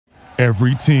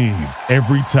Every team,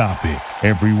 every topic,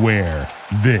 everywhere.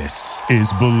 This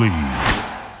is Believe.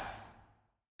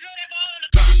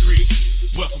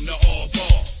 Welcome to All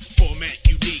Ball. Format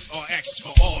unique, all access for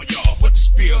all y'all. What the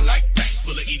spiel like? Back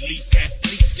full of elite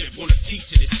athletes that wanna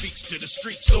teach and it speaks to the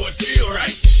streets, so it feel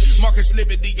right. Marcus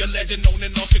Liberty, a legend on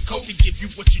and off the court to give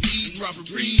you what you need. Robert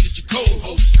Reed is your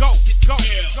co-host. Go.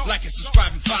 Yeah. Like and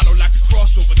subscribe and follow like a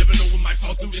crossover. Never know what might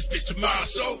fall through this bitch tomorrow.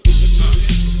 So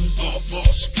All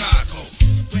Ball Chicago.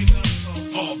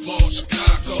 All Ball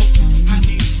Chicago.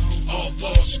 All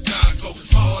Ball Chicago.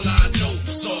 All I know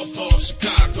is All Ball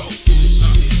Chicago.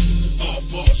 All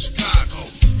Ball Chicago.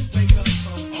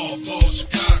 All Ball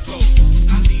Chicago.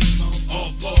 All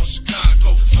Ball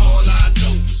Chicago. All I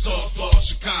know is All Ball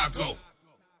Chicago.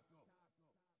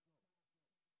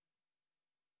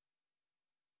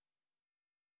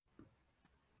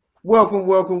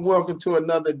 Welcome to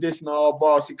another edition of All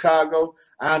Ball Chicago.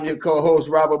 I'm your co-host,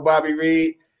 Robert Bobby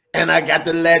Reed, and I got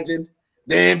the legend,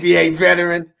 the NBA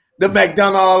veteran, the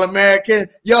McDonough All-American,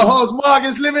 your host,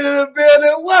 Marcus, living in the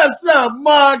building. What's up,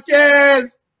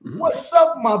 Marcus? What's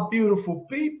up, my beautiful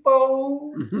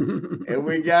people? And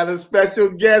we got a special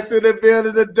guest in the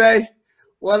building today.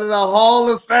 One of the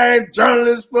Hall of Fame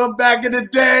journalists from back in the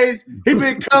days. He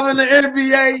been covering the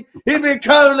NBA. He been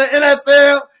covering the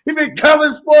NFL. He been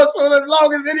covering sports for as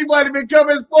long as anybody been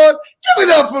covering sports. Give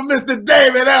it up for Mr.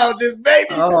 David Aldridge, baby.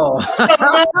 Oh,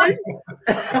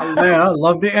 man, I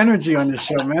love the energy on this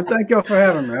show, man. Thank you for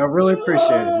having me. I really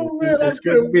appreciate it. It's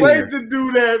good to be here. To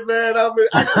do that, man.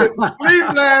 I couldn't sleep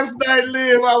last night,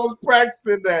 Liv. I was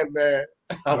practicing that, man.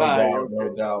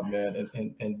 No doubt, man.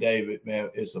 And David, man,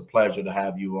 it's a pleasure to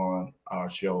have you on our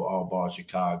show, All Ball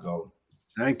Chicago.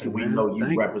 Thank you. We know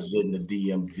you represent the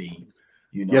DMV.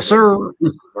 You know, yes, sir.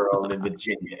 Maryland,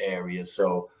 Virginia area.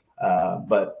 So,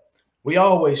 but we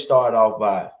always start off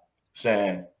by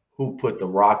saying who put the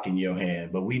rock in your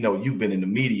hand. But we know you've been in the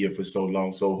media for so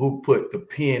long. So who put the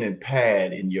pen and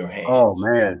pad in your hand? Oh,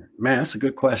 man, that's a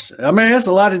good question. I mean, there's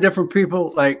a lot of different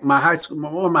people. Like one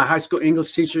of my high school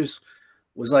English teachers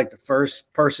was like the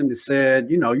first person that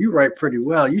said, you know, you write pretty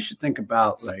well. You should think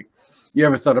about like, you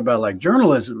ever thought about like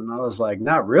journalism? And I was like,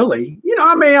 not really. You know,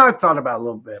 I mean, I thought about it a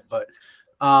little bit, but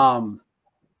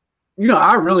you know,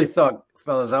 I really thought,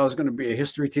 fellas, I was going to be a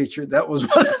history teacher. That was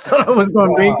what I thought I was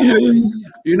going to be.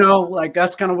 You know, like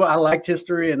that's kind of what I liked,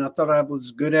 history, and I thought I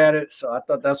was good at it. So I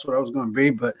thought that's what I was going to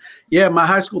be. But yeah, my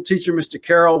high school teacher, Mr.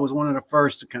 Carroll, was one of the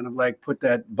first to kind of like put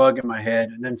that bug in my head.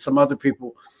 And then some other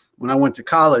people, when I went to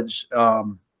college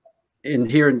in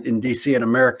DC at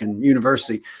American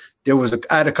University,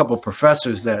 I had a couple of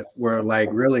professors that were like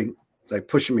really like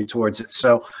pushing me towards it.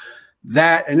 So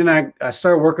that, and then I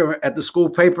started working at the school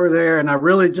paper there, and I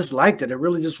really just liked it. It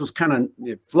really just was kind of,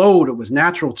 it flowed. It was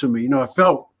natural to me. You know,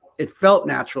 it felt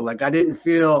natural. Like I didn't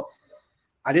feel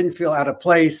out of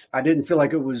place. I didn't feel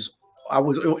like I was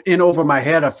in over my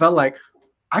head. I felt like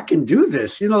I can do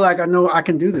this, you know, like I know I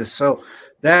can do this. So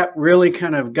that really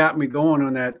kind of got me going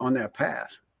on that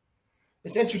path.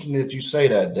 It's interesting that you say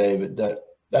that, David,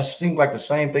 that seems like the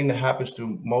same thing that happens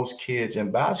to most kids in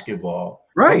basketball.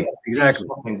 Right, exactly.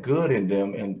 Something good in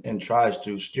them and tries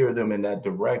to steer them in that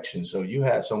direction. So you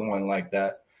had someone like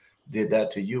that did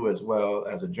that to you as well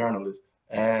as a journalist.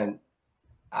 And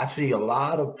I see a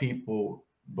lot of people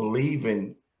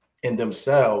believing in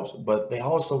themselves, but they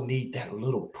also need that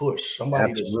little push,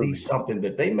 somebody Absolutely. to see something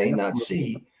that they may not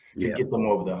see to get them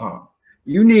over the hump.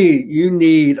 You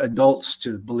need adults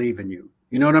to believe in you.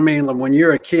 You know what I mean? Like when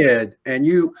you're a kid and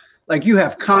you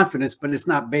have confidence, but it's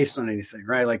not based on anything,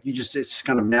 right? Like it's just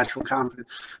kind of natural confidence.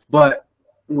 But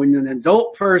when an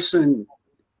adult person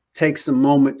takes the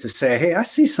moment to say, hey, I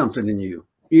see something in you,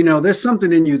 you know, there's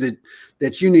something in you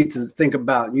that you need to think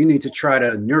about. You need to try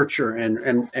to nurture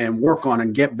and work on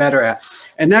and get better at.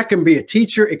 And that can be a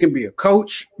teacher. It can be a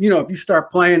coach. You know, if you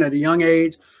start playing at a young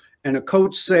age and a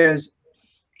coach says,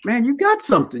 man, you got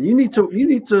something. You need to, you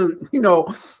need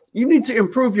to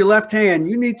improve your left hand.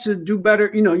 You need to do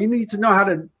better. You know, you need to know how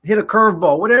to hit a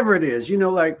curveball, whatever it is, you know,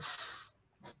 like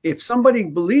if somebody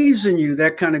believes in you,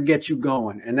 that kind of gets you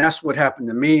going. And that's what happened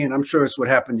to me. And I'm sure it's what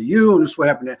happened to you. And it's what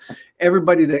happened to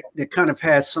everybody that kind of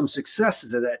has some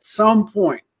successes at some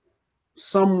point,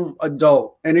 some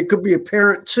adult, and it could be a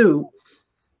parent too,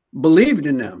 believed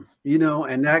in them, you know,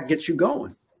 and that gets you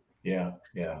going. Yeah.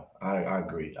 I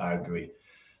agree.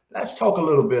 Let's talk a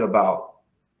little bit about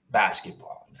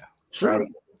basketball now. Sure. Right?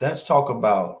 Let's talk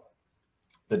about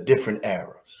the different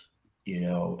eras, you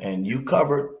know, and you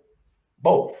covered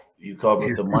both. You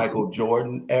covered the Michael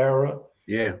Jordan era.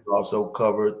 Yeah. You also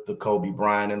covered the Kobe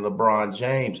Bryant and LeBron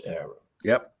James era.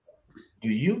 Yep. Do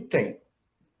you think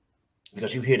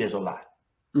because you hear this a lot.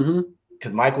 Mm-hmm.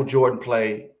 Could Michael Jordan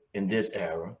play in this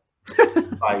era?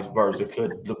 Vice versa.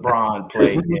 Could LeBron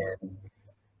play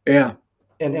in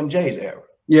MJ's era?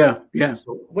 Yeah. Yeah.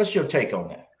 So what's your take on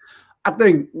that? I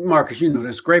think, Marcus,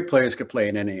 there's great players could play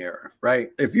in any era, right?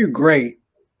 If you're great,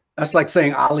 that's like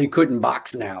saying Ali couldn't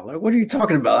box now. Like, what are you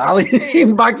talking about? Ali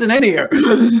can box in any era.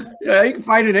 Yeah, he can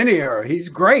fight in any era. He's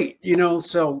great,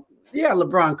 So yeah,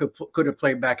 LeBron could have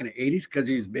played back in the 80s because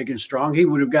he was big and strong. He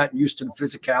would have gotten used to the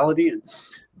physicality and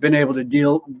been able to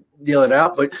deal it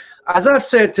out. But as I've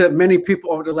said to many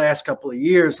people over the last couple of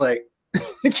years, like,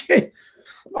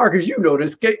 Marcus, you know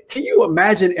this. Can you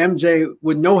imagine MJ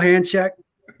with no hand check?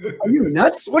 Are you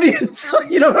nuts? What are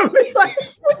you know what I mean? Like,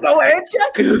 with no hand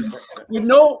check,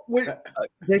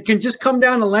 they can just come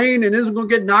down the lane and isn't going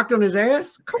to get knocked on his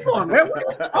ass. Come on, man. What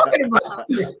are you talking about?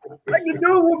 Like, the dude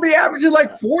will be averaging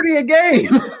like 40 a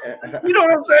game. You know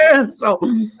what I'm saying? So,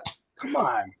 come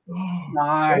on.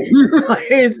 Nah.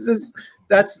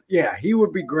 He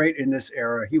would be great in this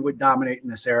era. He would dominate in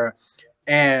this era.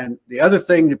 And the other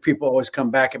thing that people always come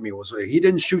back at me was he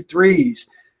didn't shoot threes.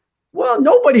 Well,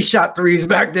 nobody shot threes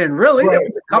back then, really. There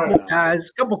was a couple guys,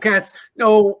 cats.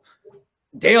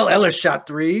 Dale Ellis shot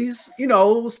threes.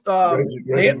 Dale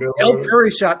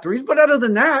Curry shot threes. But other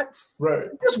than that,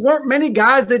 there just weren't many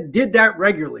guys that did that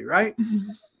regularly, right?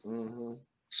 Mm-hmm.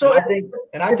 So I think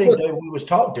that we was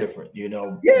taught different, Yeah,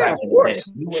 of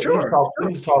course. We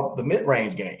was taught the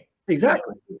mid-range game.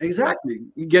 Exactly.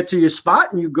 You get to your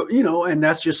spot and you go, and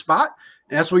that's your spot.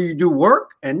 And that's where you do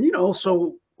work. And,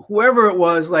 so whoever it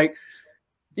was, like,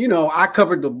 I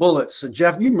covered the bullets. So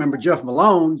you remember Jeff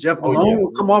Malone. Jeff Malone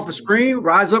would come off a screen,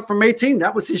 rise up from 18.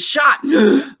 That was his shot.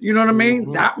 You know what I mean?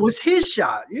 Mm-hmm. That was his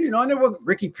shot. And there were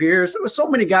Ricky Pierce. There were so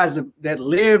many guys that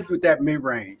lived with that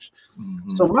mid-range. Mm-hmm.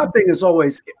 So my thing is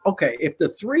always, okay, if the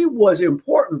three was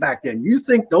important back then, you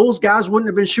think those guys wouldn't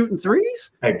have been shooting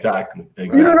threes? Exactly. You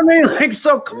know what I mean? Like,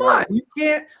 so come on. You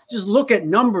can't just look at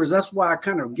numbers. That's why I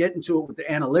kind of get into it with the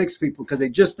analytics people, because they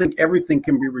just think everything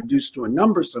can be reduced to a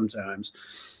number sometimes.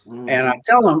 Mm-hmm. And I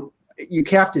tell them, you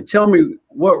have to tell me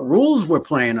what rules we're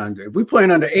playing under. If we're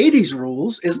playing under 80s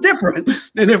rules, it's different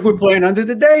than if we're playing under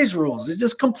today's rules. It's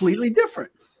just completely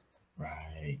different.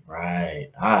 Right.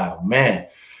 Oh, man.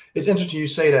 It's interesting you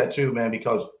say that too, man,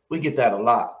 because we get that a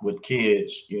lot with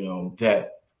kids,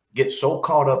 that get so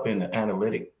caught up in the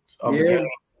analytics of the game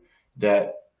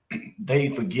that they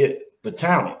forget the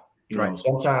talent.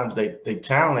 Sometimes they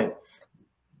talent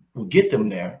will get them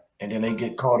there, and then they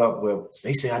get caught up with,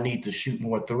 they say, I need to shoot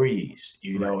more threes,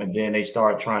 and then they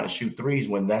start trying to shoot threes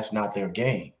when that's not their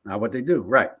game. Not what they do,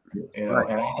 right. And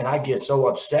I get so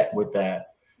upset with that.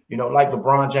 Like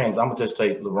LeBron James, I'm going to just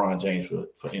take LeBron James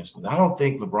for instance. I don't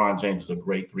think LeBron James is a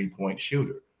great three-point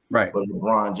shooter. Right. But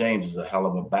LeBron James is a hell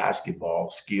of a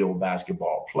skilled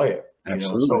basketball player.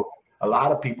 Absolutely. So a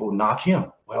lot of people knock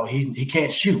him. Well, he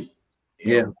can't shoot.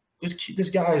 This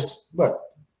guy is what,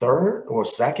 third or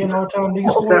second all time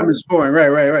scoring.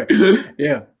 Right.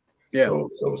 Yeah.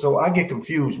 So I get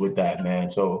confused with that,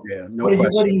 man. So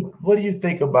what do you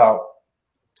think about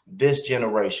this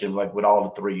generation, like with all the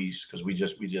threes? Because we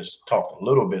just talked a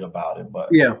little bit about it, but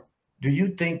do you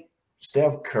think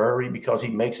Steph Curry, because he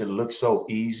makes it look so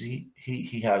easy,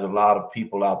 he has a lot of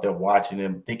people out there watching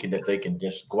him thinking that they can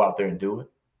just go out there and do it?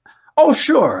 Oh,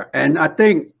 sure. And I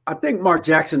think Mark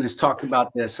Jackson has talked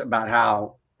about this, about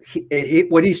how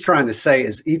what he's trying to say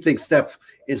is he thinks Steph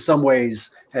in some ways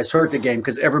has hurt the game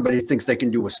because everybody thinks they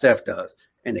can do what Steph does.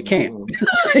 And they can't.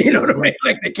 You know what I mean?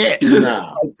 Like, they can't.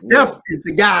 Steph is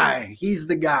the guy. He's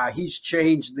the guy. He's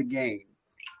changed the game.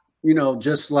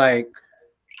 Just like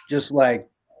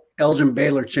Elgin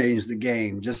Baylor changed the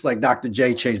game, just like Dr.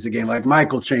 J changed the game, like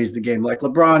Michael changed the game, like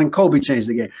LeBron and Kobe changed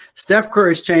the game. Steph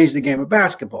Curry's changed the game of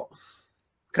basketball,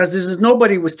 because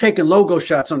nobody was taking logo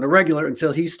shots on the regular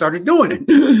until he started doing it.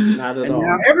 Not at all.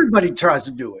 Now everybody tries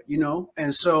to do it,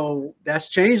 and so that's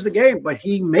changed the game. But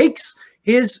he makes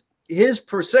his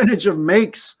percentage of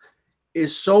makes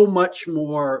is so much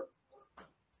more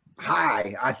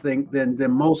high, I think, than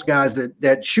most guys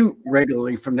that shoot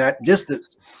regularly from that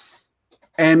distance.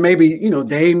 And maybe,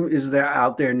 Dame is there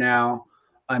out there now.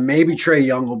 Maybe Trae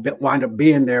Young will wind up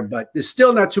being there, but there's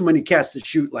still not too many cats that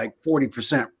shoot like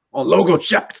 40% on logo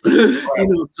shots. Right.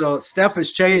 So Steph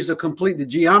has changed the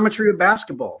geometry of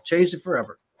basketball, changed it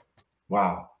forever.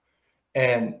 Wow.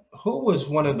 And who was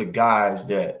one of the guys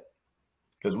that,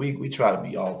 because we try to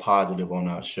be all positive on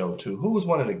our show too, who was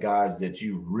one of the guys that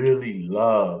you really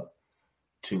loved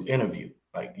to interview?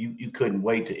 Like you couldn't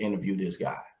wait to interview this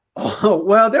guy? Oh,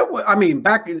 well,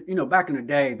 back in the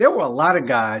day, there were a lot of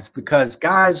guys, because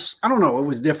guys, I don't know, it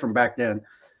was different back then.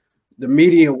 the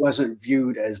media wasn't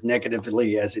viewed as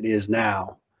negatively as it is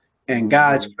now. And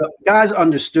guys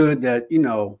understood that, you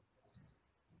know,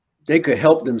 they could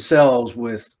help themselves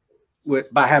with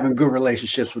by having good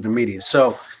relationships with the media.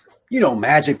 So, you know,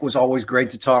 Magic was always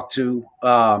great to talk to.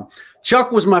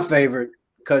 Chuck was my favorite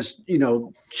because, you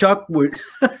know, Chuck would,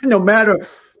 no matter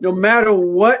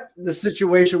what the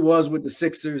situation was with the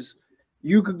Sixers,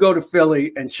 you could go to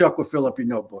Philly and Chuck would fill up your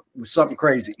notebook with something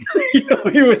crazy. You know,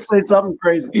 he would say something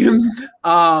crazy.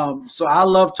 So I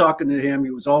loved talking to him. He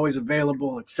was always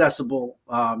available, accessible,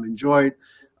 enjoyed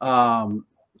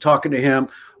talking to him.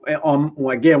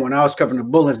 Again, when I was covering the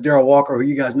Bullets, Darrell Walker, who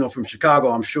you guys know from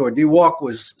Chicago, I'm sure, D-Walk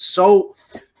was so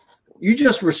 – you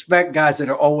just respect guys that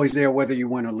are always there whether you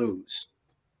win or lose.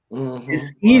 Mm-hmm.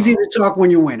 It's easy to talk when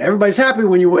you win. Everybody's happy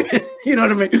when you win. You know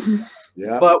what I mean?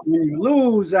 Yeah. But when you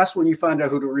lose, that's when you find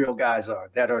out who the real guys are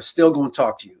that are still going to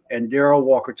talk to you. And Darrell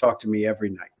Walker talked to me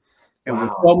every night and would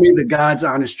tell me the God's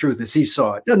honest truth as he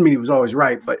saw it. Doesn't mean he was always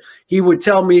right, but he would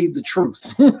tell me the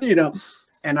truth, you know.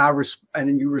 And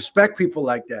you respect people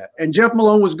like that. And Jeff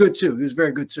Malone was good too. He was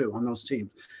very good too on those teams.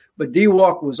 But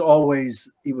D-Walk was always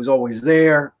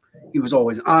there. He was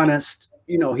always honest.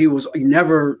 You know, he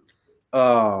never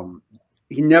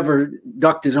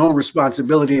ducked his own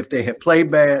responsibility if they had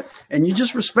played bad. And you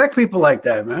just respect people like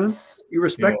that, man. You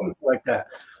respect people like that.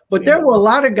 But there were a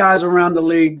lot of guys around the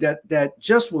league that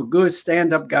just were good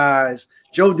stand-up guys.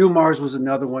 Joe Dumars was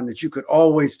another one that you could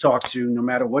always talk to no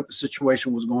matter what the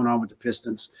situation was going on with the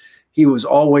Pistons. He was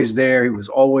always there. He was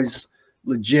always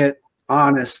legit,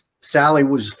 honest. Sally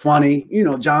was funny. You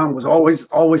know, John was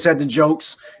always had the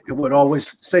jokes and would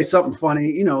always say something funny,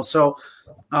 you know. So,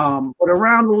 but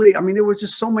around the league, I mean, there were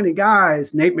just so many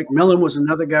guys. Nate McMillan was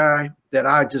another guy that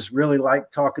I just really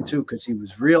liked talking to because he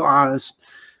was real honest.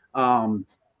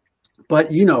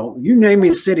 But, you know, you name me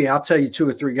a city, I'll tell you 2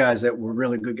 or 3 guys that were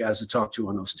really good guys to talk to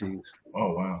on those teams.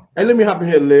 Oh, wow. Hey, let me hop in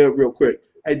here, Liv, real quick.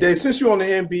 Hey, Dave, since you're on the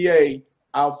NBA,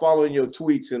 I'm following your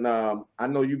tweets, and I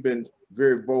know you've been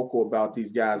very vocal about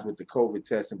these guys with the COVID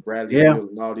test and Bradley Beal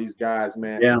and all these guys,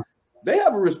 man. Yeah. They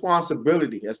have a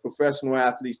responsibility as professional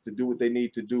athletes to do what they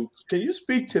need to do. Can you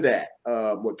speak to that,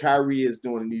 what Kyrie is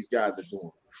doing and these guys are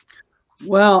doing?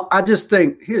 Well, I just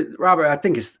think, Robert, I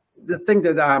think it's the thing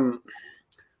that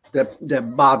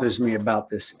that bothers me about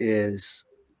this is,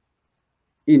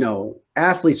 you know,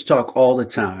 athletes talk all the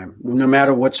time, no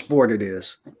matter what sport it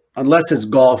is, unless it's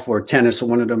golf or tennis or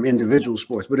one of them individual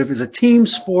sports. But if it's a team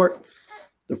sport,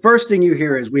 the first thing you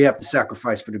hear is we have to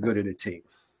sacrifice for the good of the team.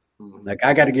 Like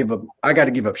I got to give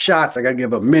up shots. I got to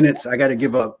give up minutes. I got to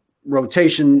give up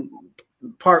rotation,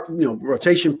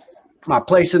 my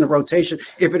place in the rotation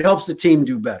if it helps the team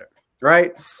do better,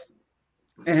 right?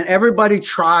 And everybody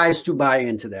tries to buy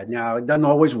into that. Now, it doesn't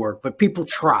always work, but people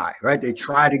try, right? They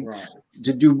try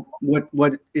to do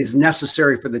what is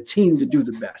necessary for the team to do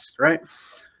the best, right?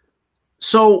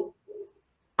 So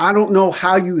I don't know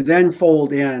how you then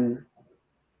fold in,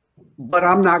 but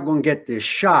I'm not going to get this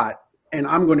shot, and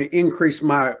I'm going to increase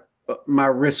my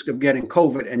risk of getting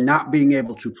COVID and not being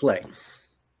able to play.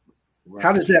 Right.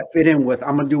 How does that fit in with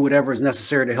I'm going to do whatever is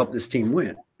necessary to help this team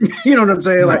win? You know what I'm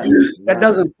saying? Like that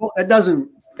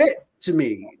doesn't fit to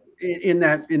me in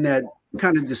that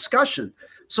kind of discussion.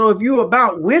 So if you're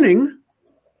about winning,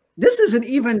 this isn't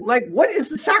even like, what is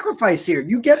the sacrifice here?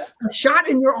 You get a shot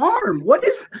in your arm. What are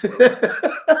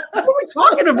we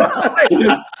talking about?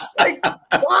 Like,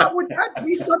 why would that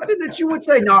be something that you would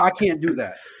say, no, I can't do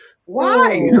that?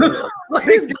 Why?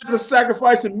 These guys are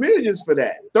sacrificing millions for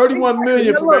that. 31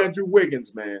 million from Andrew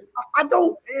Wiggins, man. I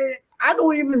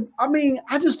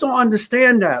just don't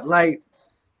understand that. Like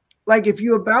if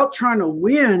you're about trying to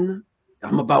win,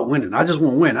 I'm about winning. I just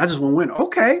want to win.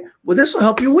 Okay. Well, this will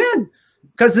help you win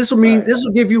because this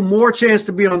will give you more chance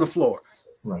to be on the floor.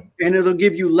 Right. And it'll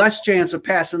give you less chance of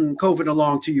passing COVID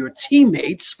along to your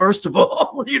teammates, first of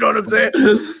all. You know what I'm saying?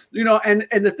 You know, and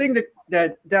the thing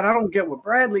that I don't get with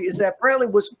Bradley is that Bradley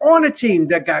was on a team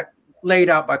that got laid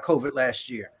out by COVID last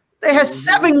year. They had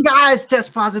 7 guys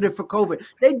test positive for COVID.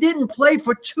 They didn't play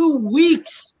for 2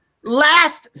 weeks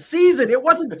last season. It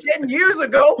wasn't 10 years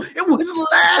ago. It was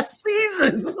last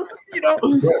season, you know?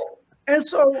 And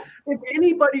so if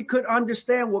anybody could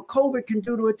understand what COVID can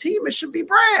do to a team, it should be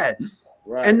Brad.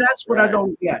 Right, and that's what I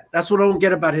don't get. That's what I don't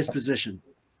get about his position.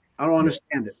 I don't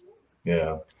understand it.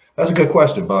 Yeah. That's a good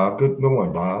question, Bob. Good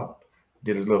one, Bob.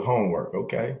 Did his little homework,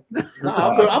 okay?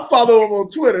 I follow him on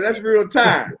Twitter. That's real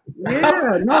time.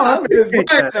 Yeah, no,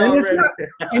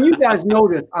 and you guys know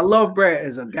this. I love Brad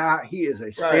as a guy. He is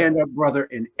a stand-up brother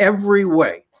in every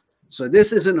way. So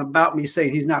this isn't about me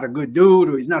saying he's not a good dude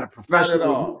or he's not a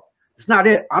professional. It's not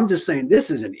it. I'm just saying this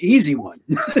is an easy one.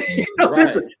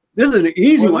 This is an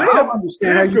easy one. I don't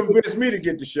understand how you convinced me to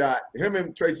get the shot. Him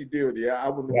and Tracy Dill, I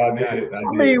wouldn't have got it. I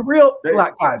mean,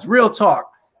 real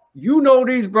talk. You know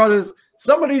these brothers.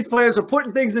 Some of these players are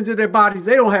putting things into their bodies.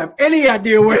 They don't have any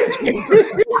idea where it came from.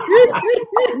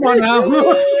 Come on now.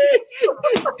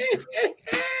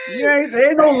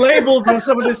 There ain't no labels on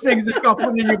some of these things that y'all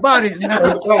putting in your bodies now.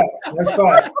 That's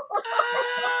fine.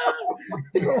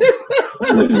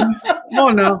 Come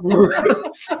on now.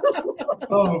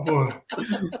 Oh boy.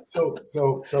 So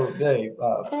Dave.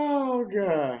 Oh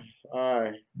God. All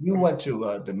right. You went to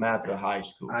DeMatha High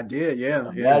School. I did, yeah.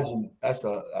 Imagine that's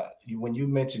when you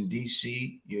mention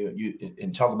DC, you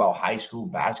and talk about high school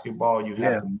basketball, you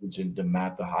have to mention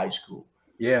DeMatha High School.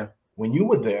 Yeah. When you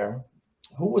were there,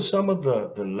 who were some of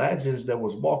the legends that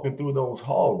was walking through those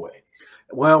hallways?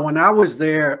 Well, when I was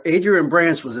there, Adrian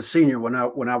Branch was a senior when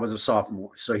I was a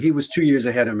sophomore. So he was 2 years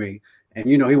ahead of me. And,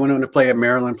 he went on to play at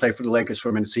Maryland, play for the Lakers for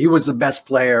a minute. So he was the best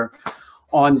player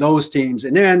on those teams.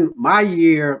 And then my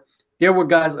year, there were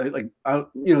guys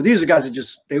these are guys that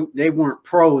just, they weren't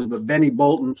pros, but Benny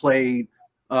Bolton played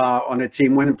on the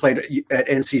team, went and played at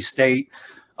NC State.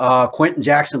 Quentin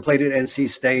Jackson played at NC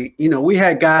State. We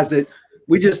had guys that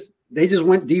they just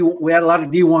went we had a lot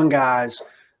of D1 guys.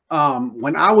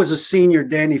 When I was a senior,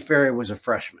 Danny Ferry was a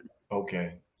freshman.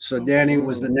 Okay. So Danny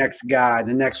was the next guy,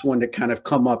 the next one to kind of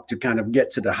come up to kind of get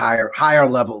to the higher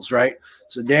levels, right?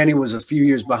 So Danny was a few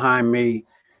years behind me.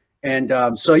 And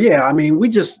we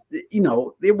just,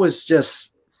 it was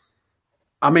just,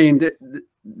 the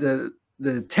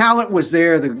talent was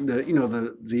there.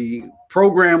 The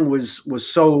program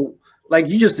was so, like,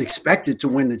 you just expected to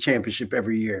win the championship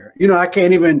every year. I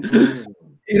can't even,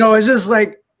 it's just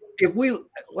like,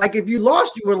 if you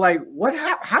lost, you were like, what?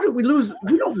 How did we lose?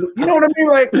 We don't, you know what I mean?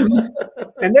 Like,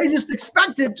 and they just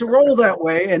expected to roll that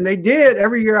way, and they did.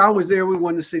 Every year I was there, we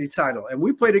won the city title, and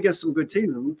we played against some good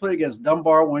teams. We played against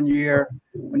Dunbar one year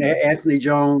when they had Anthony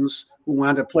Jones, who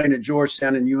wound up playing at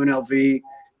Georgetown and UNLV.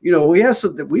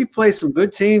 We played some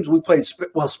good teams. We played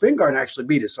Spingarn actually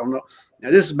beat us. Now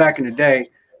this is back in the day.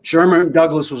 Sherman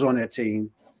Douglas was on that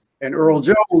team, and Earl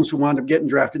Jones, who wound up getting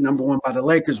drafted #1 by the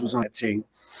Lakers, was on that team.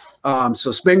 So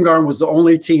Spingarn was the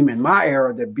only team in my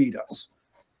era that beat us,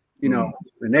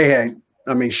 and they had,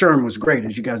 Sherman was great,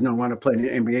 as you guys know, wound up playing in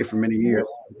the NBA for many years.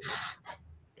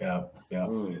 Yeah.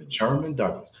 Sherman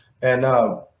Douglas. And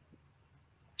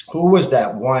who was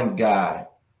that one guy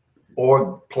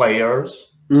or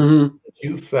players that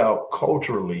you felt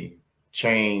culturally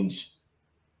changed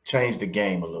the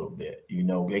game a little bit?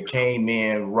 They came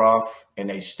in rough and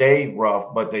they stayed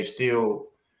rough, but they still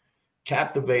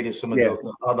captivated some of the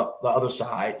other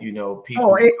side,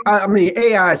 people.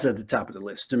 AI's at the top of the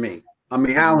list to me.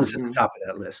 Allen's at the top of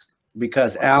that list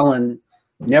because Allen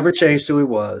never changed who he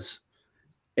was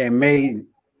and made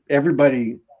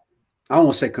everybody, I don't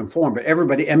want to say conform, but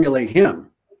everybody emulate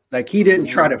him. Like, he didn't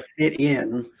try to fit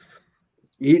in.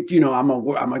 I'm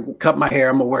gonna cut my hair,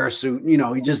 I'm gonna wear a suit.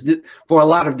 He just did, for a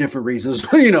lot of different reasons.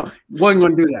 Wasn't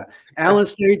gonna do that. Allen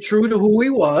stayed true to who he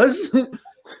was.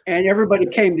 And everybody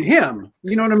came to him,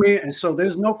 you know what I mean? And so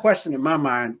there's no question in my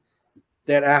mind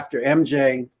that after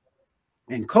MJ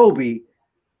and Kobe,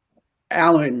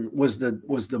 Allen was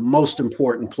the most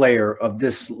important player of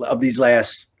these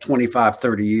last 25,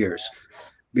 30 years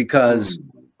because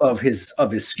of his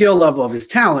skill level, of his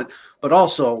talent, but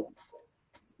also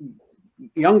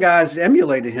young guys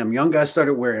emulated him. Young guys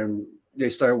started wearing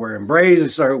braids,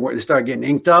 they started getting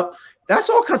inked up. That's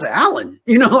all because of Allen.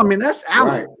 That's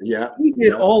Allen. Right. Yeah. He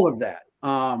did all of that.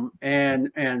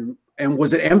 And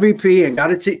was an MVP and got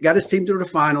his team to the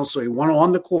finals. So he won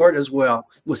on the court as well,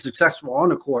 was successful on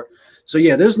the court. So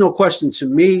there's no question to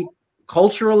me,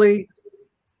 culturally,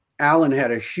 Allen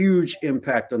had a huge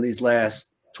impact on these last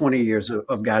 20 years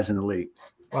of guys in the league.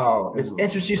 Wow, it's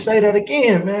interesting you say that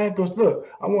again, man. Because look,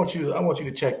 I want you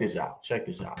to check this out. Check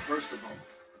this out. First of all,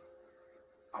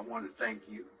 I want to thank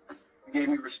you. You gave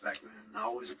me respect, man. I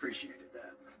always appreciated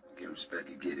that. Give respect,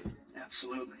 you get it.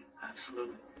 Absolutely.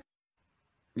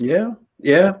 Yeah.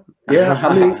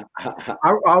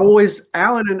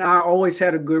 Allen and I always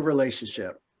had a good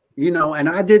relationship, and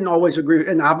I didn't always agree.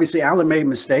 And obviously Allen made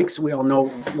mistakes. We all know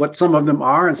what some of them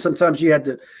are. And sometimes you had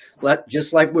to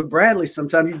just like with Bradley,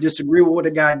 sometimes you disagree with what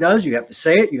a guy does. You have to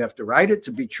say it. You have to write it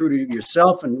to be true to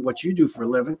yourself and what you do for a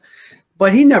living.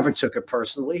 But he never took it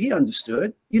personally. He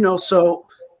understood, so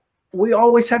we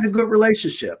always had a good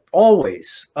relationship,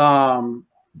 always.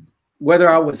 Whether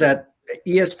I was at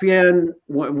ESPN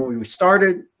when we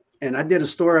started, and I did a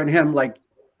story on him, like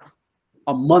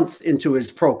a month into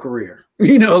his pro career,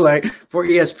 you know, like for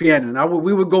ESPN. And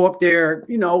we would go up there,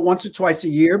 you know, once or twice a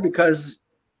year because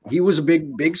he was a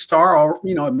big star,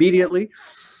 you know, immediately.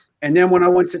 And then when I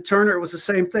went to Turner, it was the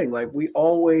same thing. Like we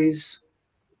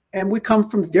come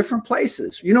from different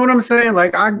places. You know what I'm saying?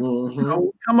 Like you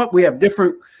know, we have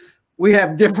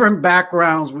different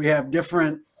backgrounds. We have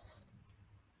different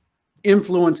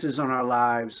influences on our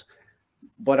lives,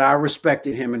 but I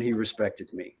respected him and he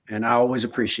respected me. And I always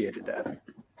appreciated that.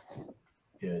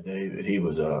 Yeah, David, he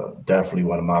was definitely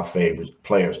one of my favorite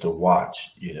players to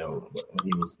watch, you know,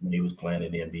 when he was playing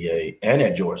in the NBA and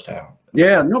at Georgetown.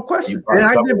 Yeah, no question. And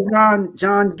I give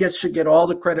John should get all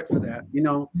the credit for that. You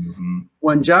know,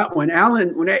 when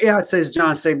AI says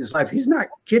John saved his life, he's not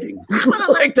kidding.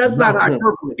 Like that's not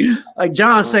hyperbole. Like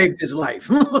John saved his life.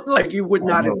 Like you would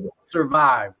not have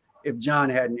survived if John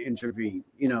hadn't intervened,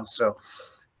 you know. So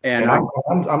and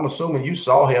I'm assuming you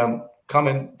saw him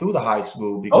coming through the high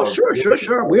school. Because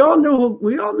sure. We all knew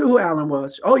who Allen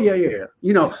was. Oh yeah.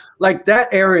 You know, like that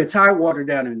area, Tidewater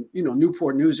down in, you know,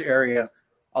 Newport News area.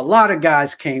 A lot of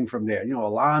guys came from there. You know,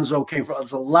 Alonzo came from.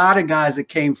 There's a lot of guys that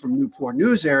came from Newport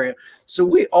News area. So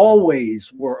we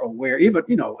always were aware. Even,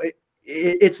 you know,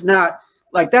 it's not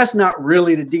like that's not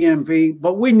really the DMV,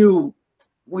 but we knew.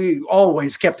 We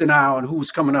always kept an eye on who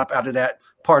was coming up out of that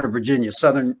part of Virginia,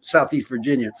 Southeast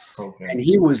Virginia, and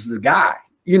he was the guy.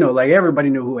 You know, like everybody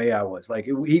knew who AI was. Like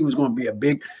he was going to be a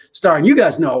big star. And you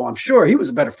guys know, I'm sure he was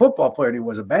a better football player than he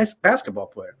was a basketball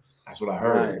player. That's what I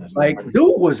heard. Like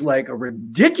dude was like a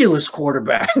ridiculous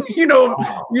quarterback. You know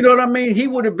what I mean? He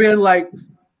would have been like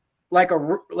a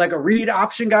read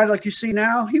option guy like you see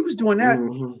now. He was doing that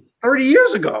 30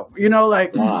 years ago. You know,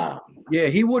 like yeah,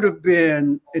 he would have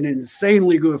been an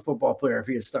insanely good football player if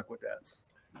he had stuck with that.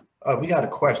 We got a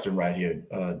question right here,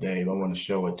 Dave. I want to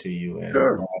show it to you. And,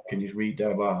 sure. Can you read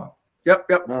that, Bob? Yep.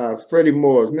 Freddie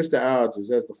Moores, Mr.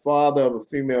 Aldridge, as the father of a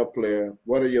female player,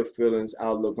 what are your feelings,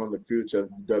 outlook on the future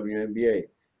of the WNBA?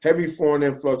 Heavy foreign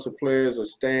influx of players or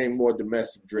staying more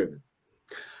domestic driven?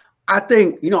 I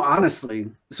think, you know, honestly,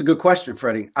 it's a good question,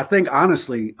 Freddie. I think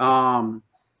honestly,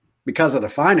 because of the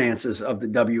finances of the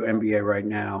WNBA right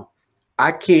now,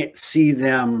 I can't see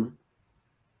them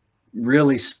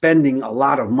really spending a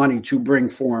lot of money to bring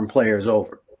foreign players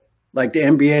over. Like the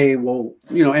NBA will,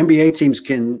 you know, NBA teams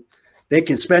can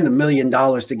spend $1 million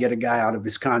to get a guy out of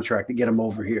his contract to get him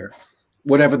over here,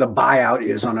 whatever the buyout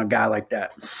is on a guy like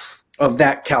that, of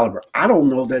that caliber. I don't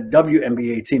know that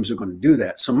WNBA teams are going to do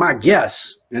that. So my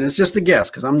guess, and it's just a guess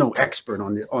because I'm no expert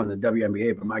on the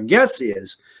WNBA, but my guess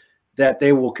is that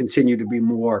they will continue to be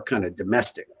more kind of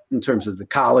domestic in terms of the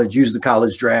college, use the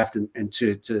college draft and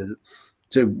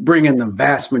to bring in the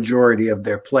vast majority of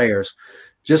their players,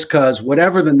 just because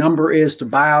whatever the number is to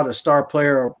buy out a star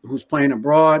player who's playing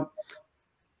abroad,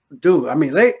 dude, I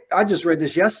mean, I just read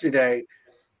this yesterday,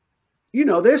 you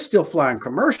know, they're still flying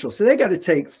commercials. So they got to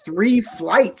take 3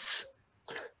 flights.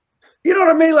 You know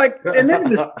what I mean? Like, and then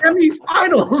the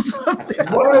semifinals.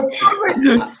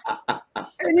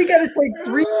 And you got to take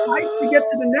 3 flights to get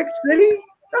to the next city.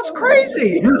 That's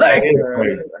crazy. Like,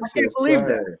 I can't believe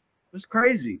that. It's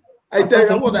crazy. Hey,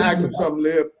 Dave, I want to ask him something,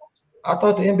 Lib. I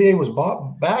thought the NBA was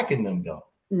backing them, though.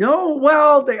 No,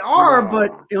 well, they are,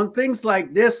 but on things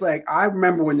like this, like I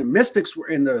remember when the Mystics were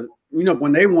in the, you know,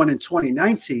 when they won in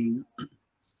 2019,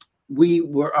 we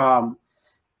were,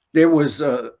 they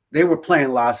were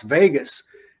playing Las Vegas,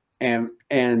 and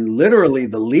literally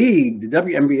the league, the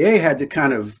WNBA had to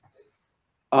kind of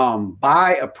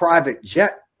buy a private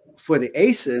jet for the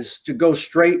Aces to go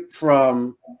straight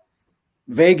from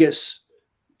Vegas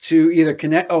to either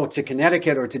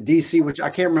Connecticut or to DC, which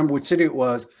I can't remember which city it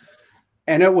was.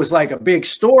 And it was like a big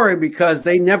story because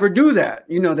they never do that.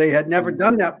 You know, they had never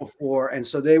done that before. And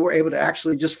so they were able to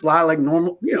actually just fly like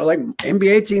normal, you know, like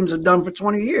NBA teams have done for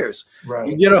 20 years. Right.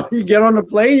 You get on the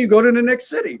plane, you go to the next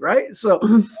city, right? So,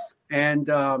 and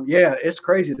yeah, it's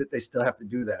crazy that they still have to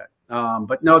do that.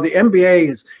 But no, the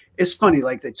NBA it's funny,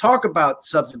 like they talk about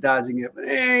subsidizing it, but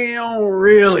they don't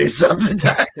really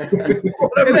subsidize it.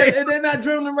 and they're not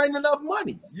generating enough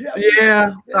money.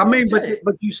 Yeah. I mean,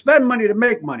 but you spend money to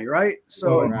make money, right?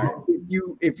 So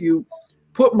if you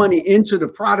put money into the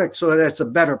product so that it's a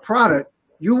better product,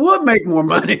 you would make more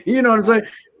money. You know what I'm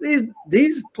saying?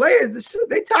 These players,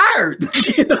 they tired.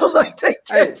 You know, like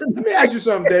let me ask you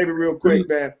something, David, real quick,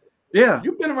 man. Yeah.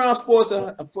 You've been around sports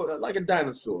like a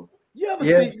dinosaur.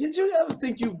 Did you ever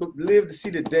think you live to see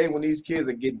the day when these kids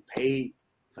are getting paid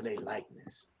for their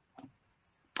likeness?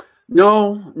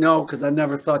 No, because I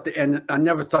never thought the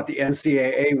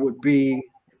NCAA would be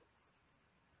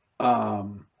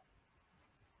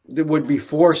that would be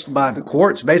forced by the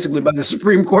courts, basically by the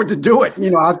Supreme Court, to do it.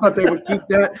 I thought they would keep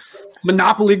that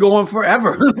monopoly going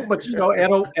forever. But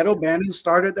Ed O'Bannon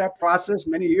started that process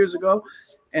many years ago,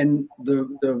 and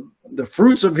the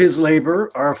fruits of his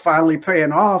labor are finally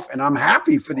paying off. And I'm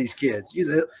happy for these kids.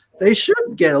 They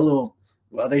should get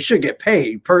they should get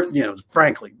paid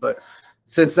frankly, but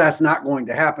since that's not going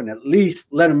to happen, at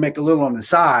least let them make a little on the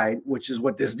side, which is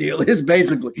what this deal is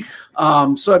basically.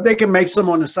 So if they can make some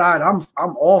on the side, I'm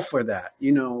all for that.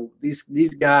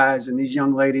 These guys and these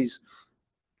young ladies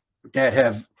that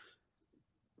have,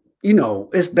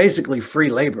 it's basically free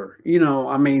labor.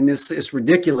 It's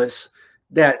ridiculous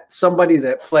that somebody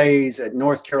that plays at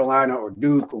North Carolina or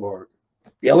Duke or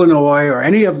Illinois or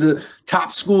any of the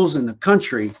top schools in the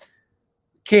country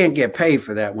can't get paid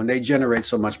for that when they generate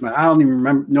so much money. I don't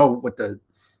even know what the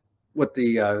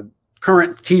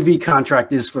current TV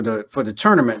contract is for the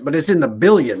tournament, but it's in the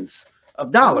billions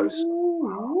of dollars.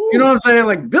 You know what I'm saying?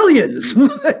 Like billions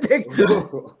that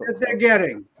they're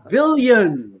getting.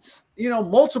 Billions,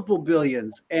 multiple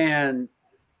billions. And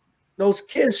those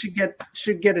kids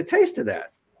should get a taste of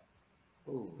that.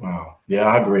 Wow. Yeah,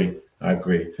 I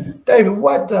agree. David,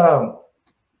 what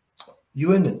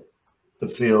you in the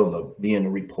field of being a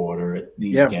reporter at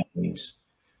these games,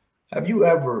 have you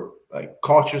ever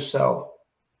caught yourself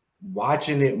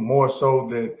watching it more so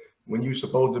than when you're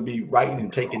supposed to be writing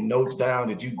and taking notes down?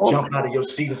 Did you jump out of your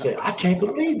seat and say, I can't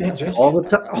believe that just all the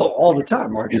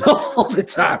time, Mark. all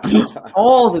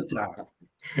the time.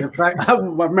 In fact, I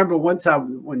remember one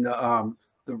time when the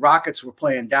Rockets were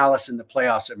playing Dallas in the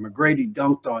playoffs and McGrady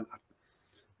dunked on,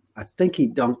 I think he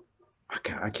dunked,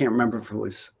 I can't remember if it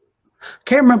was,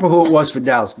 can't remember who it was for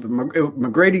Dallas, but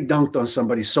McGrady dunked on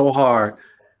somebody so hard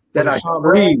that I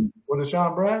screamed. Was it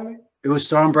Sean Bradley? It was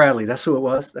Sean Bradley. That's who it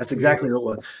was. That's exactly who it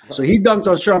was. So he dunked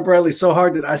on Sean Bradley so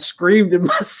hard that I screamed in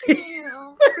my seat.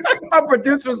 My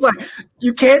producer was like,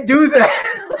 "You can't do that."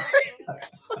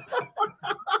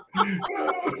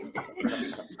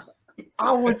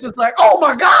 I was just like, "Oh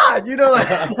my God!"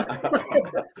 That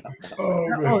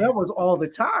was all the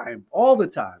time.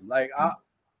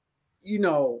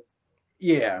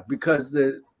 Because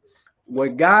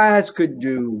what guys could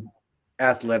do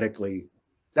athletically.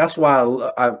 That's why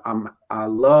I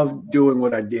love doing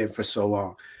what I did for so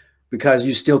long, because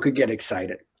you still could get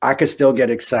excited. I could still get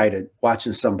excited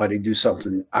watching somebody do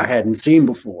something I hadn't seen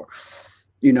before,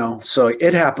 So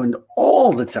it happened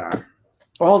all the time.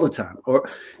 Or,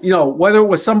 whether it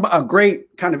was a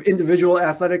great kind of individual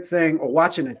athletic thing or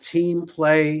watching a team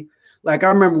play. Like I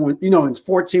remember when, in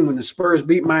 2014 when the Spurs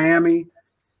beat Miami.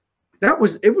 It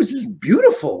was just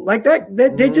beautiful. Like that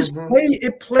they just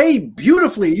played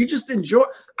beautifully. You just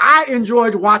I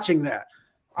enjoyed watching that.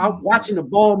 Watching the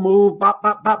ball move, bop,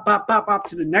 bop, bop, bop, bop, bop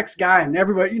to the next guy, and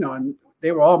everybody, and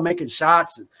they were all making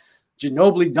shots and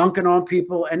Ginobili dunking on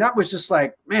people. And that was just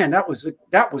like, man, that was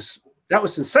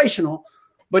sensational.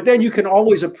 But then you can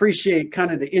always appreciate kind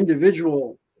of the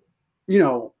individual,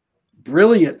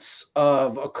 brilliance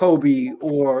of a Kobe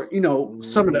or,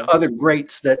 some of the other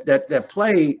greats that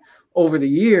play over the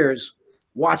years,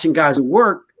 watching guys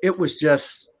work. It was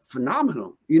just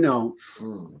phenomenal,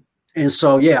 And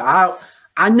so,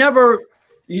 I never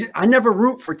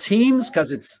root for teams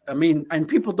because and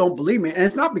people don't believe me. And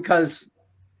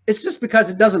it's just because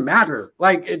it doesn't matter.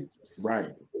 It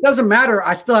doesn't matter.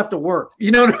 I still have to work.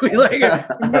 You know what I mean?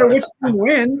 No matter which team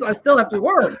wins, I still have to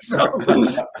work. So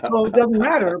it doesn't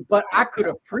matter. But I could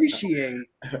appreciate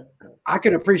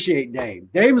Dame.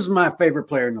 Dame is my favorite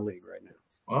player in the league right now.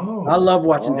 Oh, I love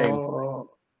watching Dame play.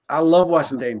 I love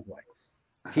watching Dame play.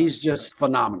 He's just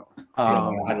phenomenal.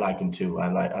 I like him too. I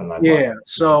like. Yeah.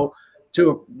 So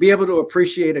to be able to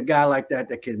appreciate a guy like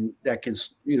that can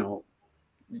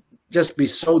just be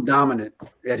so dominant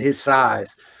at his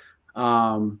size. But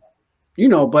I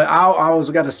always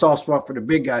got a soft spot for the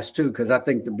big guys too, because I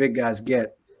think the big guys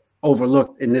get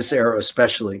overlooked in this era,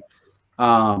 especially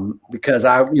because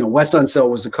Wes Unseld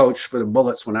was the coach for the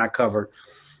Bullets when I covered,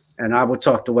 and I would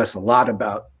talk to Wes a lot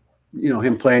about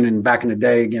him playing back in the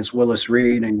day against Willis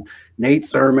Reed and Nate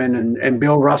Thurman and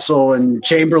Bill Russell and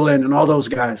Chamberlain and all those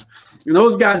guys. And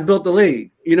those guys built the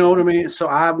league. You know what I mean? So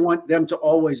I want them to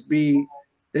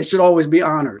they should always be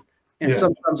honored. And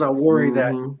sometimes I worry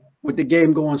that with the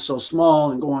game going so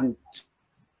small and going.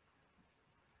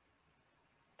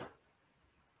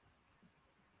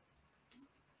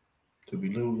 To be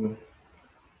losing.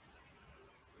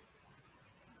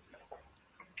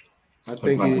 I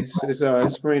think his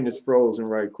screen is frozen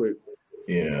right quick.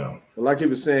 Yeah. Like he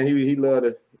was saying, he loved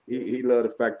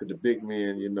the fact that the big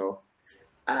men,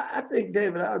 I think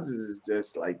David Hodges is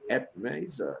just like epic, man.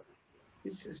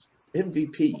 He's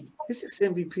MVP. It's just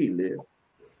MVP, Liv.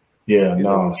 Yeah, You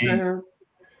know what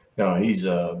no, I'm saying? he's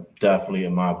definitely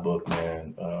in my book,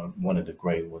 man. One of the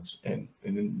great ones, and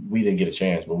we didn't get a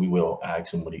chance, but we will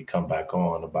ask him when he come back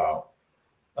on about.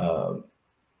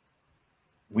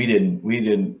 We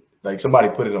didn't like somebody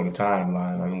put it on the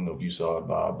timeline. I don't know if you saw it,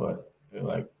 Bob, but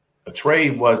like a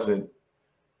trade wasn't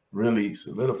really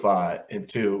solidified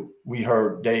until we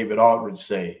heard David Aldridge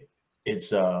say it's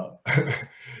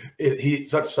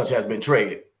such has been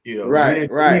traded. You know, Right.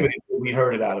 We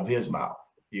heard it out of his mouth.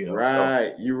 You know,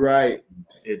 Right. You're right.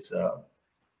 It's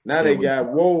now they got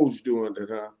Woj doing it,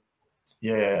 huh?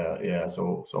 Yeah.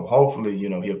 So hopefully, you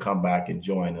know, he'll come back and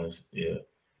join us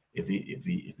if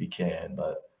he can.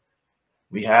 But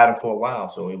we had him for a while,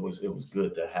 so it was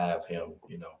good to have him,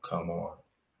 you know, come on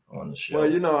the show. Well,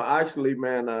 you know, actually,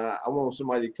 man, I want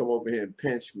somebody to come over here and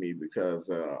pinch me because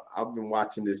I've been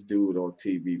watching this dude on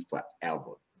TV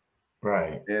forever.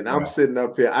 Right. And I'm sitting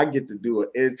up here. I get to do an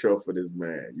intro for this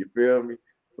man. You feel me?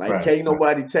 Like, can't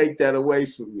nobody take that away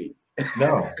from me.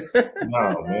 No,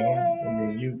 man.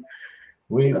 I mean,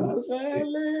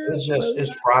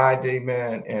 it's Friday,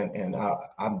 man, and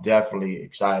I'm definitely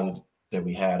excited that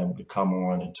we had him to come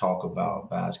on and talk about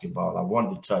basketball. I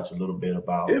wanted to touch a little bit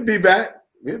about. He'll be back.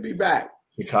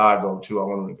 Chicago too. I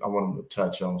want him to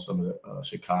touch on some of the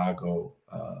Chicago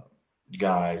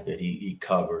guys that he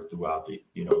covered throughout the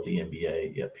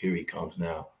NBA. Yep, here he comes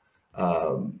now.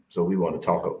 So we want to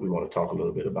talk a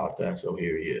little bit about that. So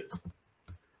here he is.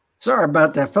 Sorry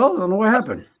about that, fellas. I don't know what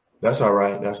happened. That's all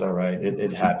right.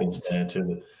 It happens, man,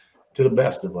 to the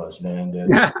best of us, man.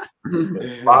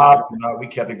 Bob, we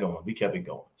kept it going.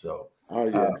 So,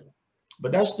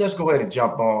 but let's go ahead and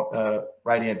jump on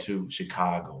right into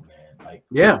Chicago, man. Like,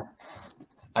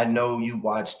 I know you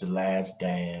watched The Last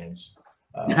Dance.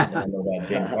 I know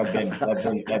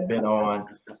that been on,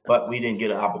 but we didn't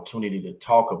get an opportunity to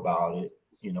talk about it.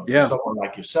 You know, someone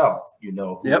like yourself, you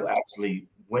know, who actually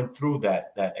went through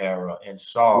that era and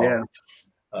saw.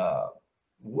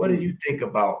 What do you think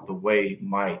about the way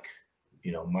Mike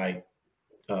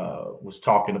was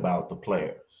talking about the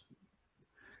players?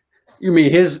 You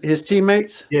mean his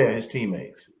teammates? Yeah, his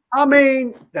teammates. I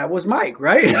mean, that was Mike,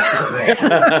 right?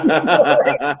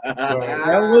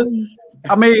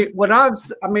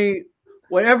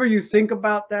 Whatever you think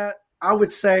about that, I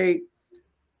would say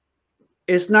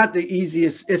it's not the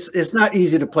easiest. It's not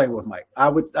easy to play with Mike.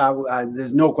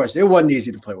 There's no question. It wasn't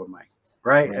easy to play with Mike,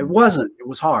 right? It wasn't. It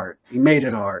was hard. He made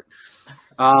it hard.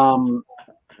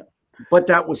 But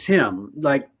that was him.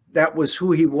 Like, that was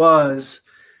who he was.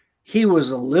 He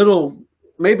was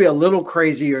maybe a little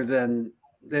crazier than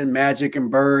Magic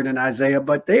and Bird and Isaiah,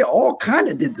 but they all kind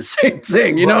of did the same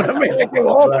thing. You know what I mean? Like, they were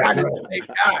all kind of the same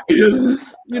guy. You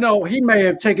know, he may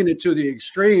have taken it to the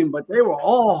extreme, but they were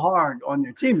all hard on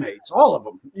their teammates, all of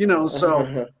them. You know,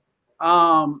 so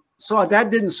that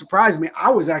didn't surprise me. I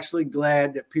was actually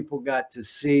glad that people got to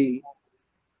see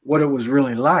what it was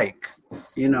really like.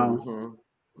 You know,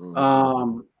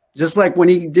 just like when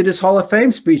he did his Hall of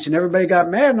Fame speech and everybody got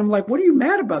mad, and I'm like, what are you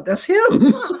mad about? That's him.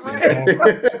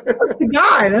 That's the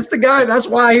guy. That's the guy. That's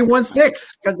why he won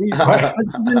 6, because he's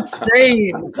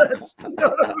insane.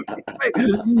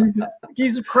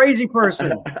 He's a crazy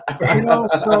person, you know.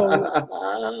 So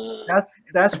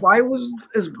that's why he was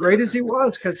as great as he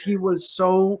was, because he was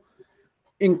so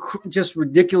just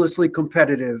ridiculously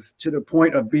competitive to the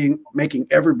point of making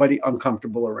everybody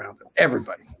uncomfortable around him.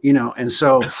 Everybody, you know, and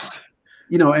so.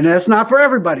 You know, and that's not for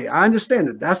everybody. I understand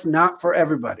that. That's not for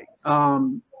everybody.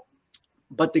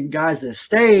 But the guys that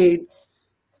stayed,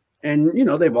 and, you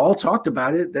know, they've all talked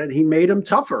about it, that he made them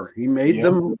tougher. He made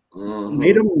them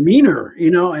meaner, you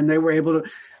know, and they were able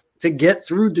to get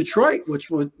through Detroit,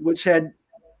 which had,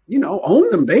 you know,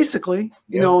 owned them basically,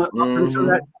 you know, up until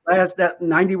that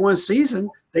 91 season,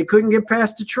 they couldn't get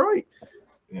past Detroit,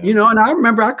 you know, and I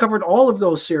remember I covered all of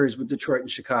those series with Detroit and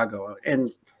Chicago,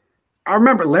 and I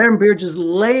remember Laimbeer just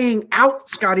laying out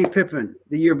Scottie Pippen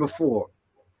the year before.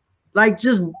 Like,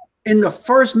 just in the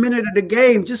first minute of the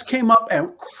game, just came up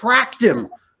and cracked him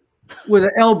with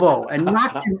an elbow and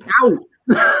knocked him out.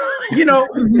 You know,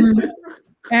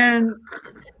 and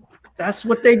that's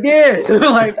what they did.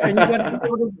 Like, and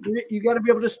you got to be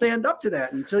able to stand up to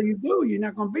that. Until you do, you're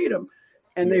not going to beat them.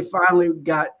 And they finally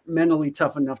got mentally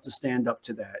tough enough to stand up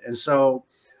to that. And so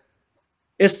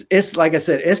it's like I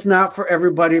said, it's not for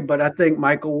everybody, but I think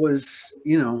Michael was,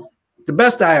 you know, the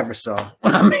best I ever saw.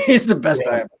 I mean, he's the best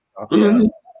I ever saw. And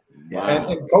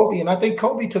Kobe, and I think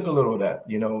Kobe took a little of that,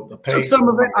 you know, the pace. Took some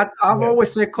of it. I've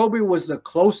always said Kobe was the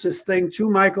closest thing to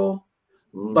Michael,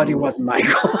 but he wasn't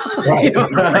Michael. Right.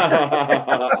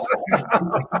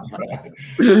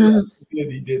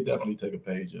 He did definitely take a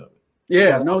page of it.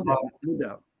 Yeah, no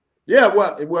doubt. Yeah,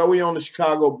 well, we on the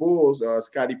Chicago Bulls.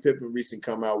 Scottie Pippen recently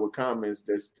come out with comments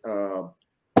that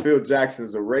Phil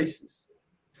Jackson's a racist.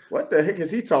 What the heck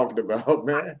is he talking about,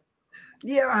 man?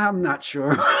 Yeah, I'm not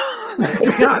sure.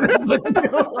 To be honest with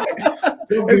you.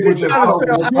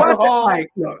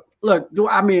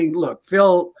 Look,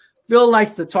 Phil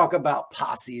likes to talk about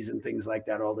posses and things like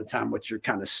that all the time, which are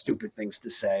kind of stupid things to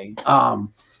say.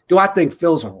 Do I think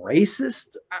Phil's a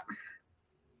racist?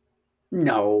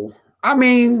 No. I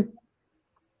mean,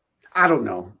 I don't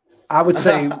know. I would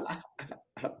say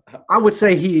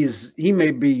he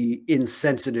may be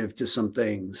insensitive to some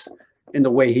things in the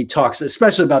way he talks,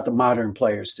 especially about the modern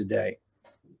players today.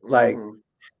 Like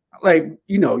with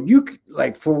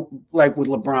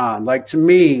LeBron, like to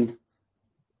me,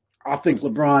 I think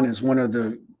LeBron is one of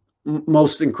the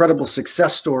most incredible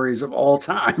success stories of all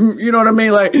time. You know what I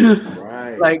mean? Like,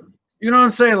 right. Like, you know what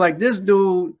I'm saying? Like this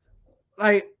dude,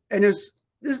 like, and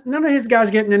none of his guys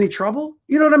get in any trouble.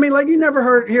 You know what I mean? Like you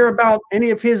never hear about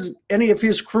any of his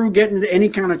crew getting into any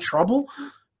kind of trouble.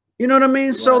 You know what I mean?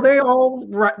 Right. So they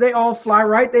all fly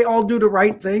right. They all do the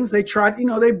right things. They tried,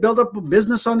 they build up a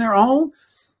business on their own.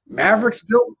 Mavericks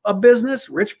built a business.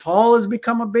 Rich Paul has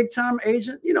become a big time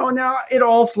agent. Now it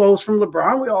all flows from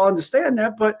LeBron. We all understand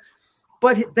that, but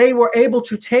they were able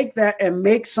to take that and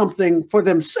make something for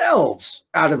themselves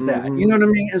out of that. You know what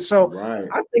I mean? And so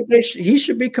I think he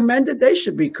should be commended. They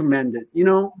should be commended,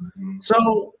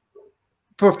 So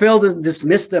for Phil to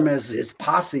dismiss them as his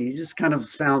posse just kind of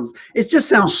sounds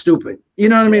stupid. You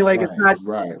know what I mean? Like it's not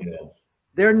right.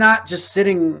 They're not just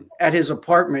sitting at his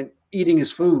apartment eating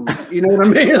his food. You know what I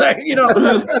mean? Like,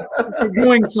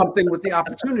 doing something with the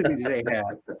opportunity they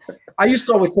had. I used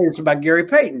to always say this about Gary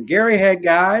Payton. Gary had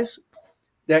guys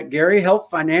that Gary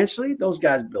helped financially. Those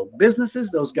guys built businesses.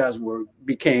 Those guys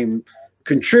became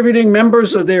contributing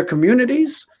members of their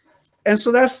communities. And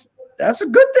so that's a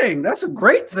good thing. That's a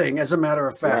great thing, as a matter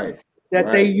of fact,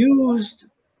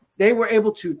 they were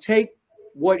able to take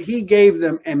what he gave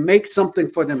them and make something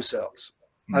for themselves.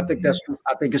 I think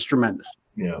it's tremendous.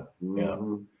 Yeah.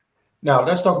 Now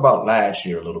let's talk about last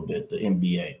year a little bit, the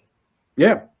NBA.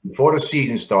 Yeah. Before the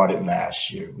season started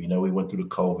last year, we went through the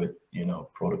COVID,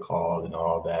 protocol and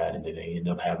all that, and then they ended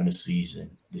up having a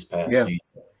season this past season.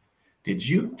 Did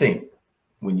you think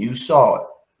when you saw it,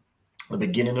 the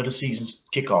beginning of the season's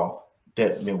kickoff,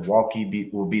 that Milwaukee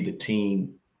will be the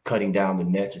team cutting down the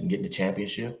Nets and getting the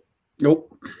championship?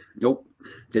 Nope.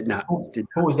 Did not. Who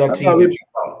was that team?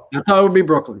 I thought it would be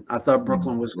Brooklyn. I thought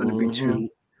Brooklyn was going to be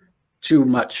too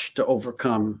much to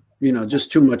overcome.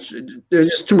 Just too much. There's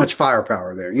just too much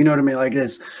firepower there. You know what I mean? Like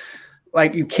this,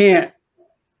 like you can't.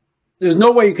 There's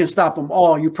no way you can stop them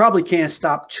all. You probably can't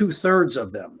stop 2/3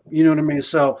 of them. You know what I mean?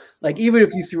 So, like, even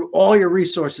if you threw all your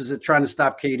resources at trying to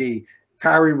stop KD,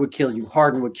 Kyrie would kill you,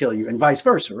 Harden would kill you, and vice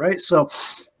versa, right? So,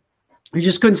 you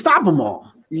just couldn't stop them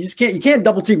all. You can't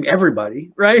double team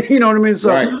everybody, right? You know what I mean?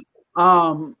 So,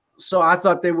 so I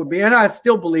thought they would be, and I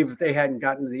still believe if they hadn't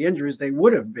gotten to the injuries, they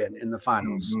would have been in the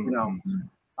finals.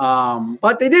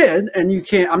 But they did, and you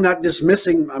can't. I'm not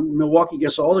dismissing. Milwaukee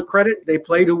gets all the credit. They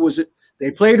played who was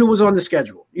on the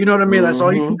schedule. You know what I mean? That's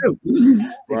all you can do.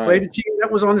 They played the team that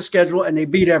was on the schedule, and they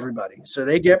beat everybody. So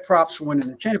they get props for winning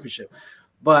the championship.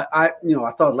 But I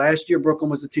thought last year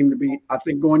Brooklyn was the team to beat. I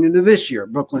think going into this year,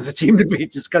 Brooklyn's the team to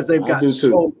beat just because they've got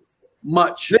so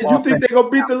much. You think they're gonna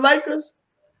beat the Lakers?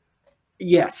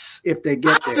 Yes, if they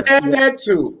get there. I said that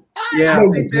too. Yeah, I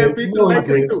think they'll beat the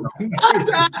Lakers too.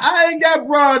 I ain't got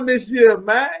Bron this year,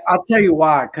 man. I'll tell you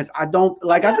why. Because I don't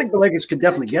like. I think the Lakers could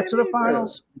definitely get to the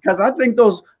finals because I think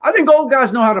old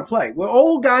guys know how to play. Well,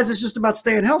 old guys is just about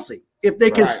staying healthy. If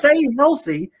they can stay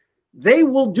healthy, they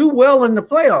will do well in the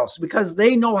playoffs because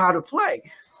they know how to play.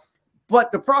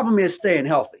 But the problem is staying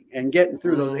healthy and getting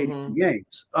through those 82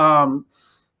 games.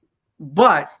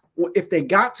 But if they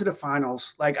got to the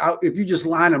finals, if you just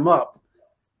line them up,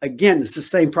 again, it's the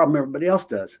same problem everybody else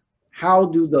does. How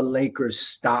do the Lakers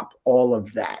stop all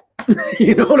of that?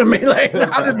 You know what I mean? Like,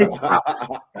 how do they stop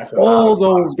all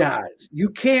those guys? You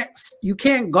can't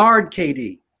guard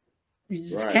KD. You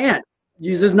just can't.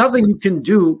 There's nothing you can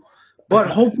do but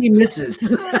hope he misses.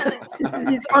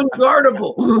 He's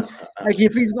unguardable. Like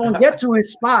if he's going to get to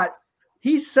his spot,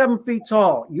 he's 7 feet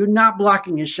tall. You're not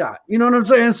blocking his shot. You know what I'm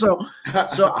saying? So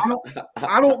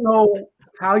I don't know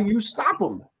how you stop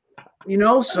him.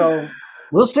 So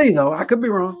we'll see though. I could be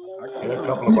wrong. A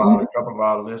couple of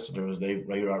our listeners, they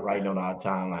are writing on our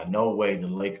timeline. No way the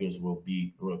Lakers will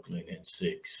beat Brooklyn in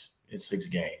six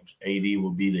games. AD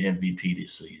will be the MVP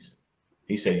this season.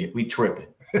 He said, we tripping.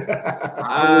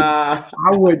 I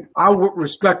would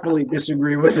respectfully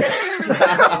disagree with it.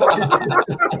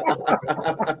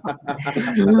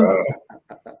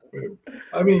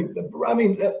 I mean,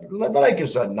 the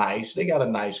Lakers are nice. They got a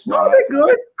nice squad. No, they're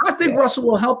good. I think Russell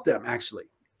will help them actually,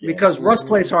 because Russ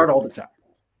plays hard all the time.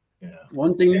 Yeah.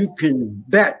 One thing you can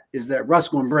bet is that Russ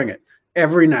going to bring it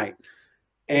every night,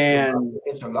 and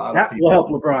it's a lot that of people. will help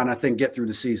LeBron, I think, get through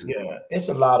the season. Yeah, it's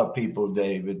a lot of people,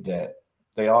 David, that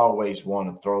they always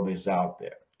want to throw this out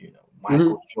there. You know,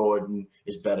 Michael Jordan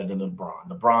is better than LeBron.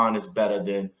 LeBron is better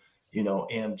than, you know,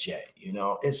 MJ. You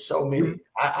know, it's so many.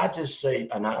 I just say,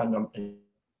 and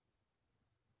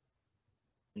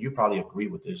you probably agree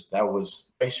with this. That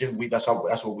was basically that's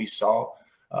what we saw.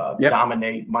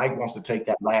 Dominate. Mike wants to take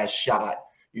that last shot,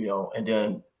 you know, and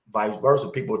then vice versa.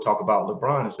 People will talk about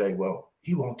LeBron and say, well,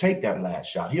 he won't take that last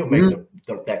shot. He'll make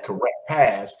that correct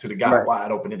pass to the guy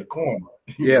wide open in the corner.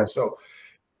 Yeah. So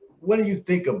what do you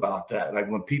think about that? Like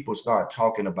when people start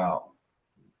talking about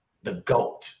the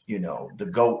GOAT, you know, the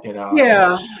GOAT in our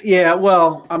yeah.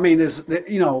 Well, I mean, it's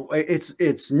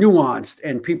nuanced,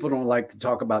 and people don't like to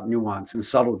talk about nuance and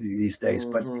subtlety these days.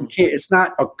 But you can't, it's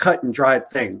not a cut and dried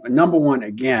thing. Number one,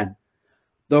 again,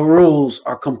 the rules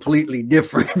are completely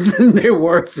different than they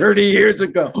were 30 years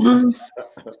ago.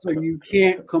 So you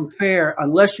can't compare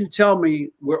unless you tell me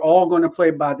we're all going to play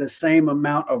by the same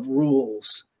amount of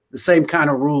rules, the same kind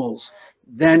of rules.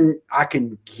 Then I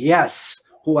can guess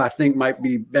who I think might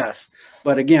be best.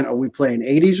 But again, are we playing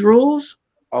 80s rules?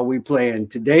 Are we playing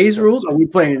today's rules? Are we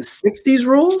playing 60s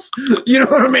rules? You know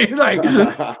what I mean? Like,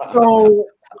 so,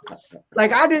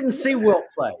 like, I didn't see Wilt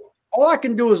play. All I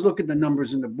can do is look at the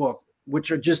numbers in the book, which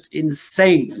are just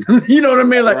insane. You know what I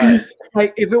mean? Like,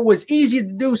 like if it was easy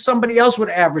to do, somebody else would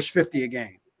average 50 a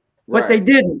game. But they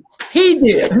didn't. He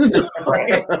did.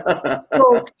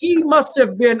 So he must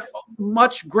have been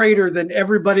much greater than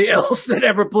everybody else that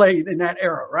ever played in that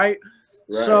era, right?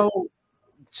 So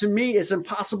to me, it's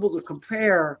impossible to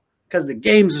compare because the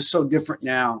games are so different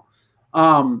now.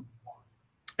 And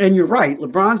you're right.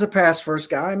 LeBron's a pass first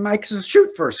guy. Mike's a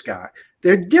shoot first guy.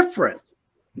 They're different,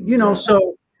 you know,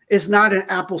 so it's not an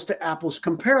apples to apples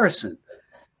comparison.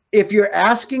 If you're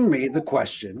asking me the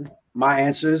question, my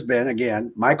answer has been,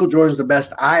 again, Michael Jordan's the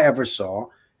best I ever saw,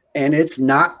 and it's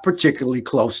not particularly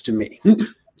close to me.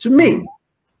 To me.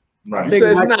 Right. You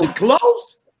say it's not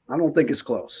close? I don't think it's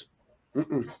close.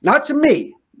 Not to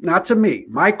me. Not to me.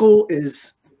 Michael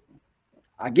is,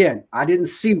 again, I didn't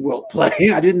see Wilt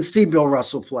play. I didn't see Bill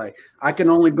Russell play. I can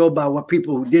only go by what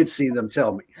people who did see them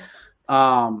tell me.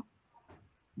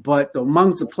 But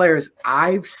among the players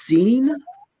I've seen,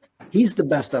 he's the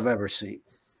best I've ever seen.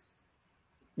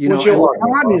 You know,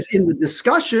 LeBron is in the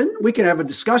discussion. We can have a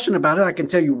discussion about it. I can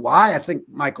tell you why I think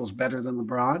Michael's better than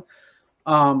LeBron,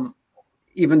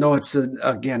 even though it's,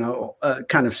 a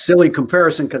kind of silly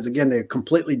comparison because, again, they're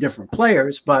completely different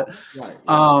players. But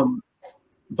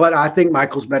I think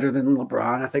Michael's better than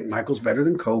LeBron. I think Michael's better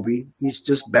than Kobe. He's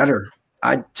just better,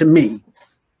 to me.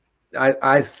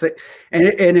 I think,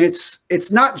 and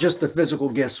it's not just the physical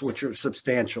gifts, which are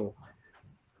substantial.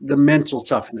 The mental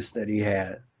toughness that he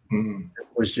had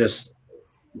was just,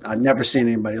 I've never seen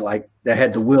anybody like that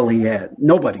had the will he had.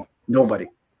 Nobody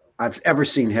I've ever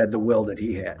seen had the will that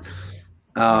he had.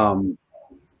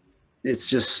 It's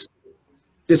just,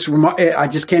 I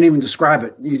just can't even describe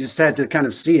it. You just had to kind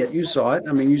of see it. You saw it.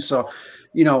 I mean, you saw,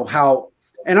 you know, how,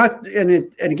 and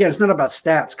again, it's not about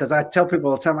stats, because I tell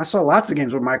people all the time, I saw lots of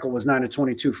games where Michael was 9 of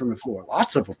 22 from the floor.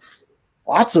 Lots of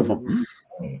them,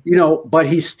 you know, but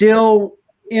he still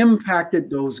impacted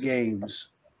those games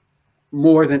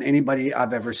more than anybody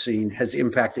I've ever seen has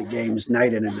impacted games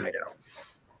night in and night out.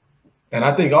 And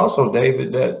I think also,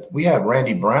 David, that we have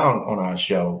Randy Brown on our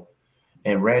show,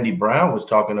 and Randy Brown was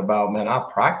talking about, man, our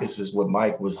practices with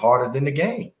Mike was harder than the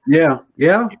game. Yeah.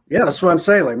 That's what I'm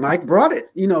saying. Like, Mike brought it.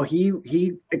 You know,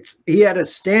 he had a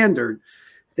standard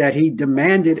that he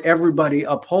demanded everybody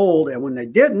uphold, and when they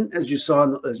didn't, as you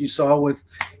saw with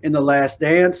in The Last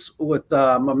Dance with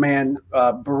my man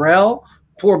Burrell,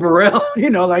 poor Burrell, you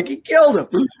know, like he killed him.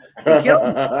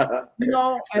 You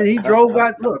know, and he drove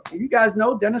guys. Look, you guys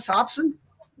know Dennis Hobson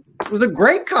was a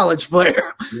great college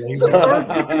player. He's a third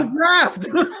pick in the draft,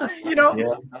 you know,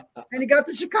 and he got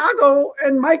to Chicago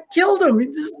and Mike killed him. He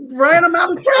just ran him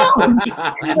out of town.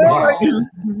 You know, like,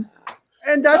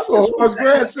 and that's what Horace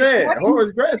Grant said.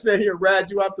 Horace Grant said he'll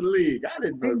ride you out the league. I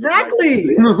didn't know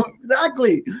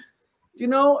exactly.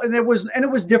 and it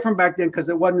was different back then because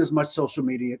there wasn't as much social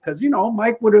media. Because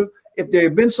Mike would have, if there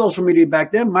had been social media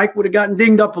back then, Mike would have gotten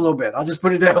dinged up a little bit. I'll just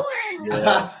put it that way.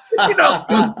 Yeah.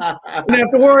 Didn't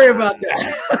have to worry about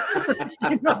that.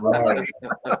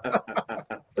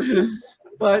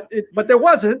 But there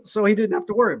wasn't, so he didn't have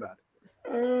to worry about it.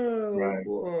 Oh, Right.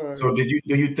 boy. So do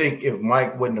you think if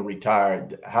Mike wouldn't have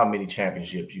retired, how many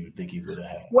championships you think he would have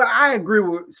had? Well, I agree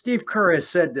with Steve Kerr has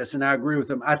said this, and I agree with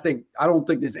him. I don't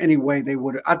think there's any way they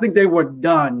would. I think they were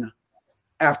done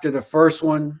after the first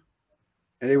one,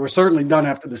 and they were certainly done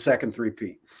after the second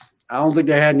three-peat. I don't think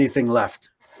they had anything left.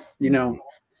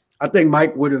 I think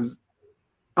Mike would have.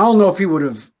 I don't know if he would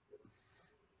have.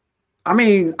 I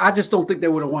mean, I just don't think they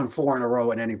would have won 4 in a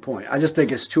row at any point. I just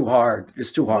think it's too hard.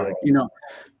 It's too hard.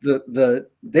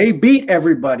 They beat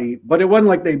everybody, but it wasn't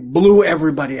like they blew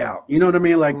everybody out. You know what I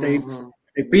mean? Like they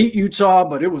beat Utah,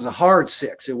 but it was a hard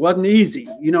 6. It wasn't easy.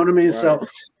 You know what I mean? Right. So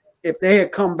if they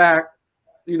had come back,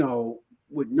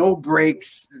 with no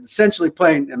breaks, essentially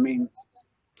playing, I mean,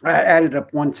 I added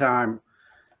up one time,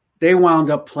 they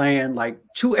wound up playing like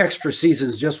 2 extra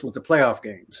seasons just with the playoff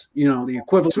games, the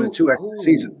equivalent of 2 extra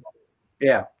seasons.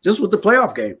 Yeah, just with the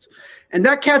playoff games. And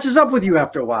that catches up with you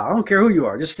after a while. I don't care who you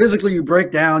are. Just physically, you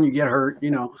break down, you get hurt,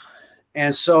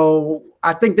 And so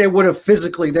I think they would have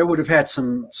had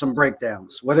some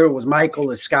breakdowns, whether it was Michael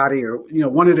or Scotty or,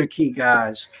 one of the key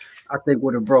guys, I think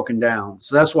would have broken down.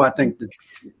 So that's why I think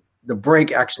the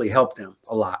break actually helped them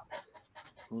a lot.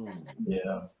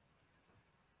 Yeah.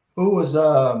 Who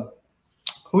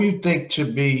you think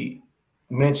should be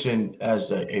mentioned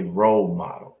as a role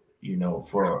model?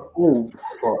 For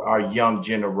our young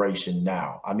generation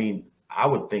now. I mean, I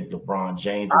would think LeBron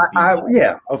James.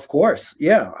 Yeah, of course.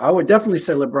 Yeah, I would definitely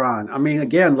say LeBron. I mean,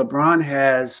 again, LeBron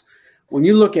has, when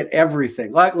you look at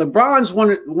everything, like LeBron's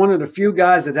one of the few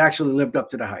guys that's actually lived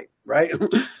up to the hype, right?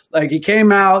 Like he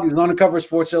came out, he was on the cover of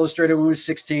Sports Illustrated when he was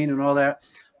 16 and all that.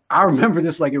 I remember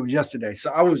this like it was yesterday. So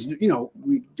I was,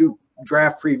 we do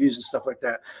draft previews and stuff like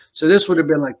that. So this would have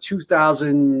been like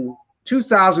 2000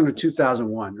 or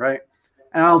 2001, right?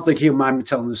 And I don't think he'll mind me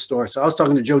telling this story. So I was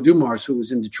talking to Joe Dumars, who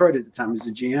was in Detroit at the time. He's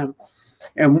the GM.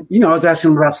 And, I was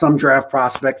asking him about some draft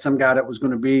prospect, some guy that was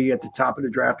going to be at the top of the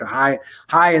draft or high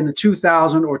in the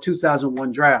 2000 or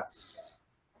 2001 draft.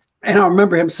 And I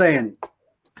remember him saying,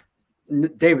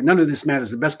 David, none of this matters.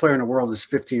 The best player in the world is a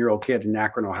 15-year-old kid in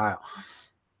Akron, Ohio.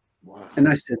 Wow. And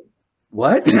I said,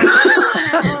 what?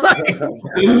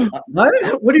 What?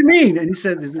 What do you mean? And he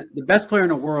said the best player in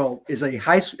the world is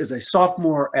a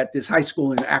sophomore at this high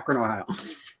school in Akron, Ohio.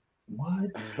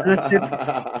 What?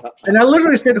 And I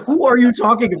literally said, who are you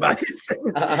talking about? He said,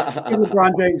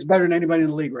 LeBron James is better than anybody in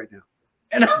the league right now.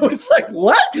 And I was like,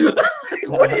 what?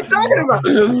 What are you talking about?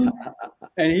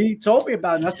 And he told me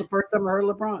about it. And that's the first time I heard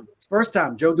LeBron. It's the first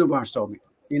time Joe Dumars told me,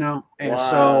 And wow.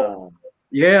 So,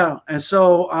 yeah. And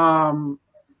so,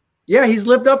 yeah, he's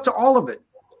lived up to all of it.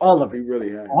 All of it. He really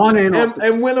has. On and off.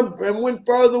 And went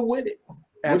further with it.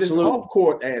 Absolutely. With his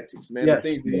off-court antics, man, Yes. the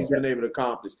things that he's been able to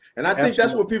accomplish. And I think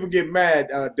that's what people get mad,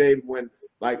 Dave, when,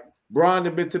 like, Bron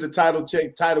had been to the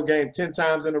title game 10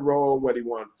 times in a row, what he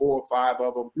won 4 or 5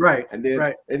 of them. Right. And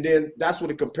then that's where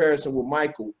the comparison with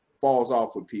Michael falls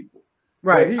off with people.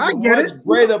 Right. But he's a much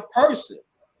greater person.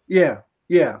 Yeah.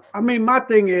 Yeah. I mean, my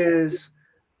thing is,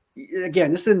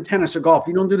 again, this isn't tennis or golf.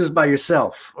 You don't do this by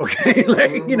yourself, okay?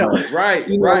 Like, right.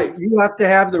 You have to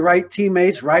have the right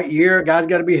teammates, right year. Guys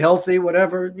got to be healthy,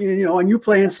 whatever, and you're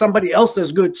playing somebody else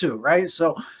that's good too, right?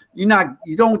 So they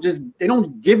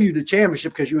don't give you the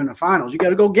championship because you're in the finals. You got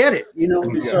to go get it,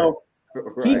 So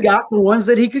he got the ones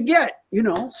that he could get,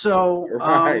 So,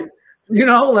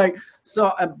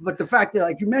 but the fact that,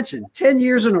 like you mentioned, 10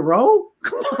 years in a row,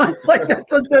 come on, like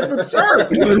that's absurd.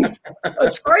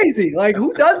 That's crazy. Like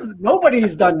who does?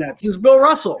 Nobody's done that since Bill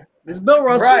Russell. It's Bill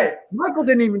Russell. Right. Michael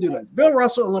didn't even do that. It's Bill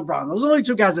Russell and LeBron. Those are the only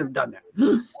 2 guys that have done that.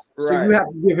 So you have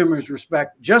to give him his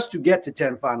respect just to get to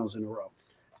 10 finals in a row,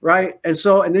 right? And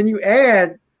then you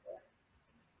add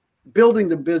building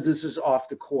the businesses off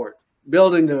the court,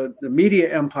 building the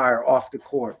media empire off the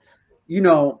court,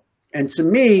 and to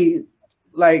me,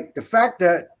 like the fact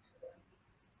that,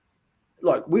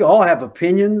 look, we all have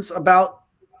opinions about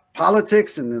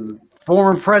politics and the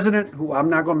former president, who I'm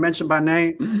not going to mention by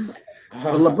name,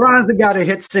 but LeBron's the guy that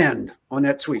hit send on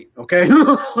that tweet, okay?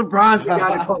 LeBron's the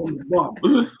guy that called him a bum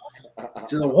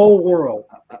to the whole world.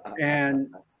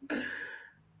 And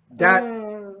that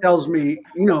tells me,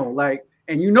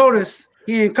 and you notice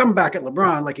he ain't come back at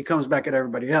LeBron like he comes back at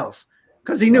everybody else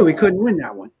because he knew he couldn't win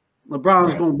that one. LeBron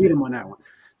was going to beat him on that one.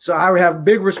 So I would have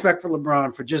big respect for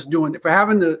LeBron for just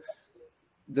having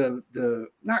the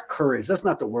not courage, that's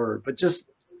not the word, but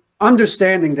just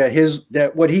understanding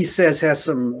that what he says has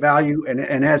some value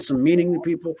and has some meaning to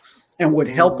people and would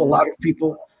help a lot of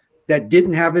people that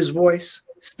didn't have his voice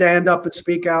stand up and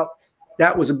speak out.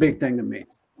 That was a big thing to me.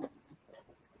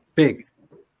 Big.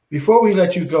 Before we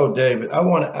let you go, David, I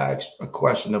want to ask a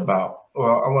question about,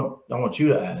 or I want you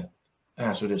to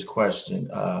answer this question.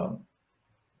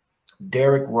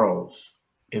 Derrick Rose,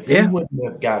 if he wouldn't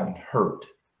have gotten hurt,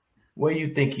 where do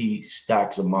you think he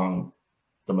stacks among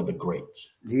some of the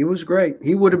greats? He was great.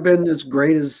 He would have been as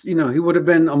great as, he would have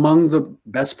been among the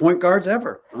best point guards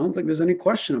ever. I don't think there's any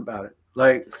question about it.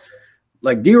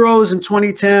 Like D Rose in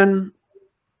 2010,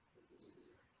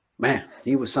 man,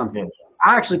 he was something. Yeah.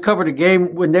 I actually covered a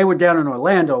game when they were down in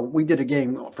Orlando. We did a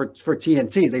game for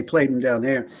TNT. They played him down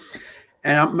there.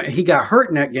 And he got hurt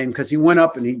in that game because he went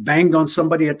up and he banged on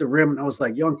somebody at the rim. And I was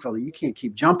like, young fella, you can't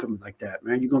keep jumping like that,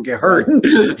 man. You're going to get hurt.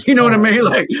 You know what I mean?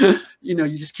 Like, you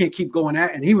just can't keep going at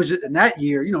it. And he was in that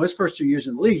year, his first 2 years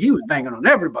in the league, he was banging on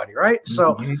everybody, right?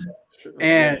 So,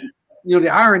 and, the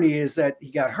irony is that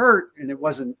he got hurt and it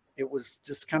was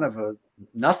just kind of a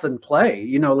nothing play,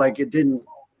 like it didn't,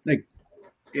 like,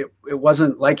 it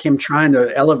wasn't like him trying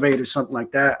to elevate or something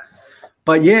like that.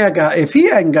 But yeah, if he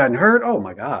hadn't gotten hurt, oh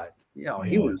my God.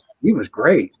 He was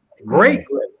great. Great.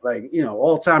 Like,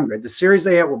 all time great. The series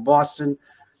they had with Boston,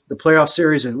 the playoff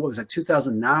series, and what was that,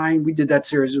 2009? We did that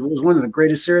series. It was one of the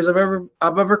greatest series I've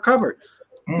ever covered.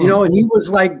 And he was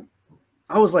like,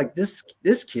 I was like, this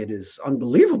kid is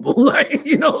unbelievable. Like,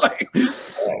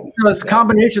 it's a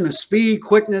combination of speed,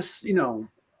 quickness,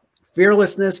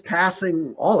 fearlessness,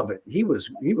 passing, all of it. He was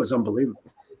unbelievable.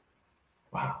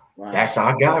 Wow. That's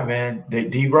our guy, man.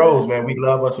 D Rose, man. We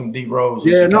love us some D Rose.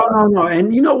 Yeah, no.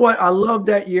 And you know what? I love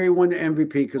that year he won the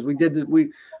MVP because we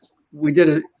did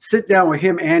a sit down with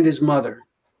him and his mother.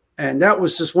 And that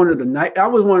was just one of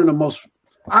the most,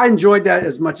 I enjoyed that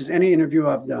as much as any interview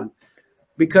I've done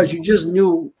because you just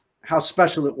knew how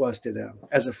special it was to them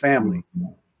as a family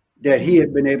that he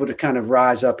had been able to kind of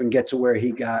rise up and get to where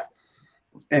he got.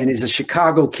 And he's a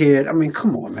Chicago kid. I mean,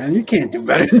 come on, man. You can't do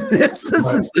better than this.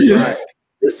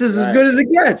 This is as good as it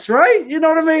gets, right? You know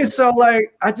what I mean? So,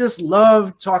 like, I just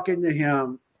love talking to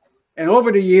him. And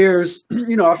over the years,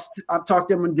 I've talked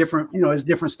to him in different, his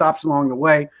different stops along the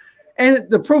way. And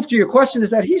the proof to your question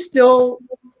is that he's still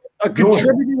a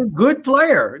contributing good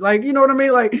player. Like, you know what I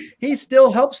mean? Like, he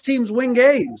still helps teams win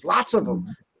games, lots of them,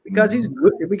 because he's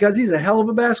good, because he's a hell of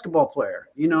a basketball player,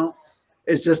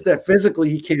 It's just that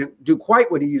physically he can't do quite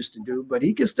what he used to do, but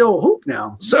he can still hoop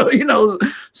now. So,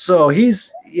 so he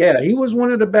was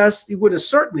one of the best. He would have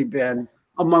certainly been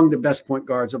among the best point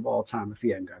guards of all time if he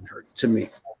hadn't gotten hurt, to me.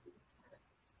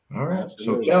 All right.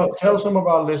 So tell some of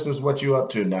our listeners what you're up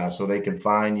to now so they can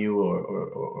find you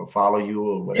or follow you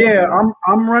or whatever. Yeah,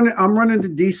 I'm running the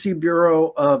DC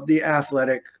Bureau of The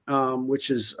Athletic, which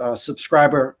is a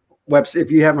subscriber website.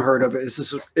 If you haven't heard of it,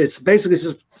 it's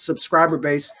basically a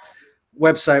subscriber-based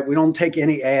website. We don't take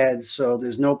any ads, so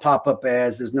there's no pop-up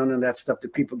ads. There's none of that stuff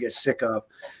that people get sick of.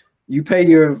 You pay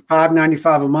your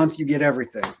 $5.95 a month, you get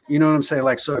everything. You know what I'm saying?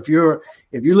 Like, so if you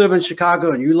live in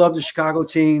Chicago and you love the Chicago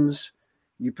teams,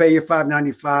 you pay your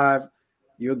 $5.95.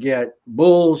 You'll get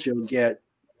Bulls, you'll get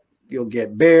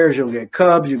Bears, you'll get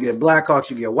Cubs, you'll get Blackhawks,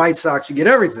 you get White Sox, you get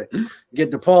everything. You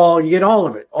get DePaul, you get all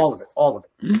of it. Wow.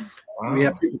 We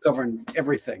have people covering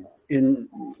everything. In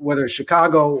whether it's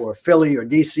Chicago or Philly or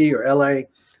DC or LA,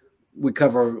 we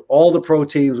cover all the pro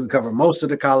teams. We cover most of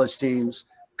the college teams,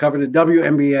 cover the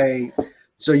WNBA.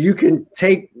 So you can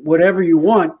take whatever you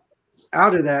want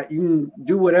out of that. You can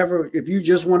do whatever. If you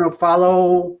just want to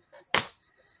follow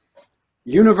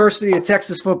University of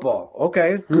Texas football,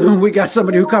 okay, we got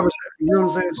somebody who covers that. You know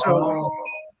what I'm saying?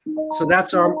 So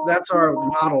that's our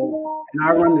model. And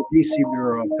I run the DC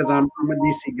Bureau because I'm a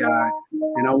DC guy,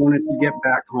 and I wanted to get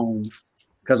back home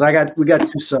because we got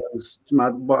two sons.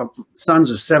 My sons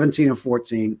are 17 and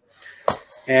 14,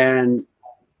 and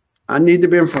I need to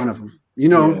be in front of them. You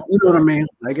know what I mean?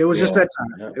 Like it was just that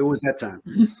time. Yeah. It was that time.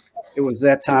 It was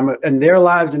that time in their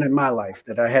lives and in my life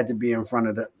that I had to be in front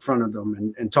of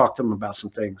them and talk to them about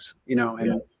some things.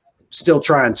 And still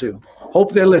trying to.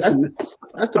 Hope they're listening.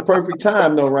 That's the perfect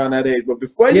time, though, around that age. But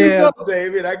before you go,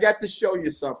 David, I got to show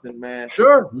you something, man.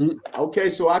 Sure. Okay,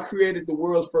 so I created the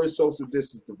world's first social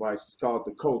distance device. It's called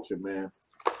the Culture, man.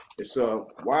 It's a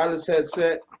wireless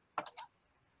headset.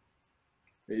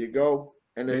 There you go.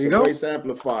 And it's a voice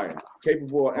amplifier,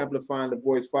 capable of amplifying the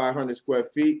voice 500 square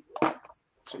feet.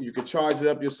 So you can charge it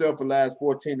up yourself for the last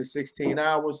 14 to 16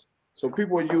 hours. So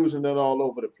people are using it all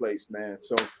over the place, man.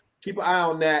 So keep an eye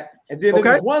on that. And then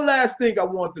there's one last thing I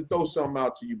want to throw something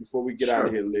out to you before we get out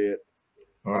of here, Lib.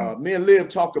 Me and Lib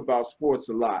talk about sports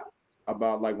a lot.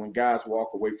 about like when guys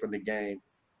walk away from the game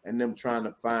and them trying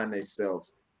to find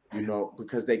themselves, you know,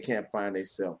 because they can't find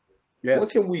themselves. Yeah.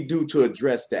 What can we do to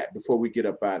address that before we get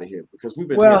up out of here? Because we've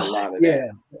been hearing a lot of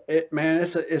that.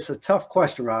 It's a tough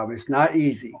question, Rob. It's not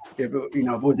easy. If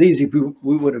it was easy,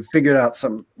 we would have figured out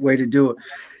some way to do it.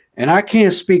 And I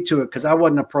can't speak to it because I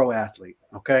wasn't a pro athlete.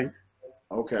 Okay.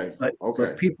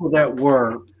 But people that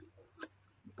were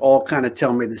all kind of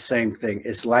tell me the same thing.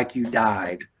 It's like you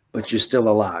died, but you're still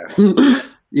alive.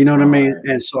 You know what I mean?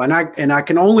 And so, and I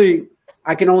can only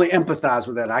empathize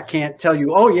with that. I can't tell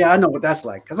you, oh yeah, I know what that's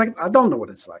like, because I don't know what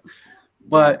it's like.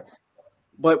 But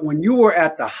when you were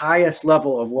at the highest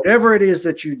level of whatever it is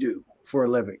that you do for a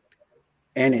living,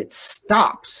 and it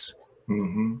stops,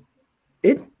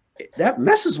 that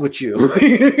messes with you.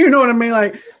 You know what I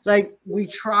mean? Like we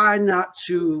try not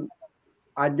to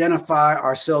identify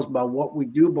ourselves by what we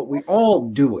do, but we all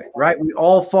do it, right? We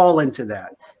all fall into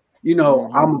that. You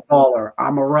know, I'm a baller,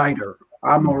 I'm a writer,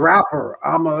 I'm a rapper,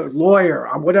 I'm a lawyer,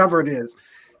 I'm whatever it is.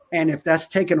 And if that's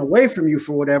taken away from you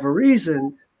for whatever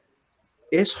reason,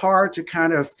 it's hard to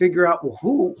kind of figure out, well,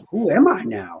 who am I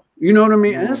now? You know what I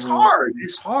mean? And it's hard.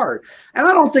 It's hard. And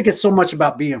I don't think it's so much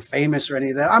about being famous or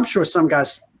any of that. I'm sure some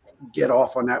guys get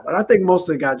off on that, but I think most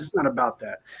of the guys, it's not about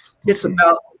that. It's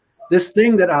about this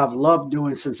thing that I've loved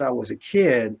doing since I was a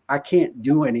kid, I can't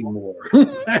do anymore.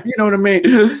 You know what I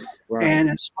mean? Right. And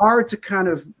it's hard to kind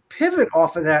of pivot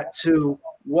off of that to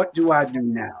what do I do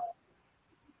now?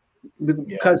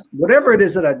 Because whatever it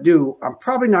is that I do, I'm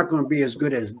probably not going to be as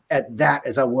good at that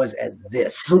as I was at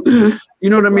this. You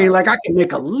know what I mean? Like I can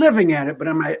make a living at it, but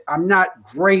I'm not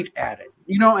great at it.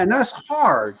 You know, and that's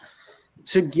hard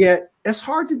to get. It's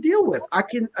hard to deal with. I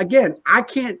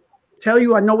can't tell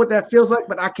you I know what that feels like,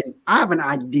 but I have an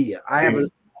idea. I have a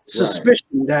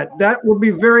suspicion that will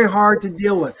be very hard to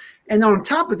deal with. And on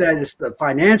top of that, it's the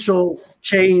financial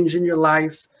change in your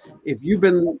life. If you've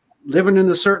been living in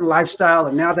a certain lifestyle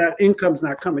and now that income's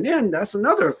not coming in, that's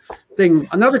another thing,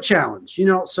 another challenge, you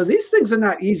know? So these things are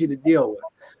not easy to deal with.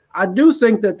 I do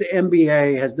think that the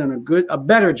NBA has done a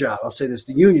better job. I'll say this,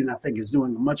 the union, I think, is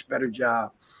doing a much better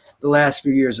job the last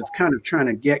few years of kind of trying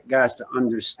to get guys to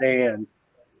understand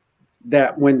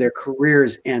that when their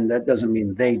careers end, that doesn't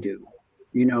mean they do,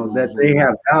 you know, that they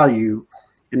have value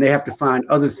and they have to find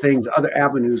other things, other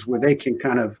avenues where they can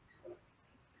kind of,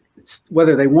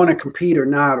 whether they want to compete or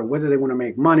not, or whether they want to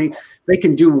make money, they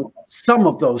can do some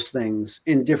of those things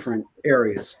in different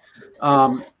areas.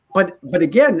 But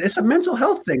again, it's a mental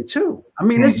health thing too. I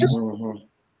mean, it's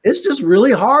just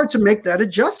really hard to make that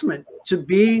adjustment to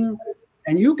being,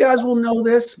 and you guys will know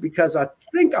this because I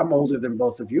think I'm older than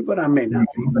both of you, but I may not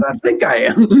be, but I think I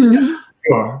am.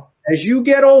 As you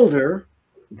get older,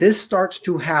 this starts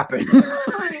to happen.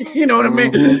 You know what I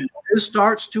mean? It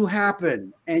starts to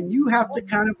happen, and you have to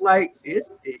kind of like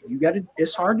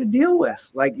it's hard to deal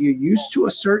with. Like you're used to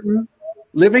a certain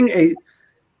living in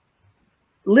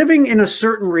a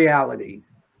certain reality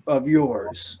of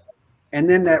yours, and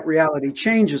then that reality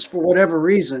changes for whatever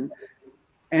reason,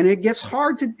 and it's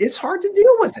hard to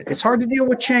deal with it. It's hard to deal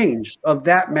with change of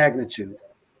that magnitude.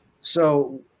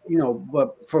 So, you know,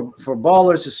 but for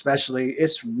ballers especially,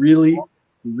 it's really,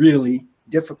 really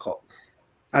difficult,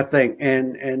 I think,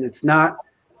 and it's not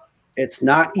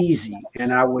easy.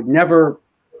 And I would never,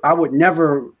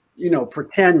 you know,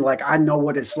 pretend like I know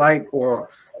what it's like or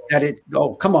that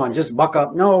come on, just buck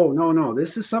up. No.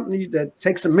 This is something that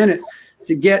takes a minute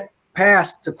to get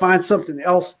past, to find something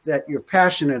else that you're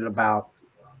passionate about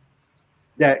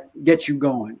that gets you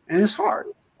going. And it's hard.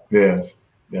 Yes.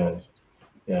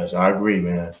 I agree,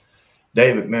 man.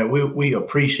 David, man, we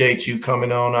appreciate you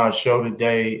coming on our show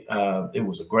today. It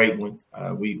was a great one.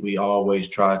 We always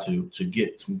try to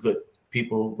get some good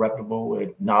people, reputable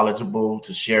and knowledgeable,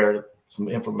 to share some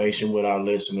information with our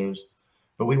listeners.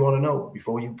 But we want to know,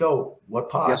 before you go, what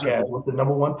podcast? Yes, what's the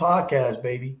number one podcast,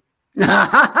 baby?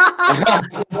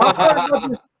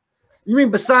 You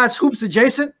mean besides Hoops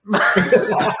Adjacent? My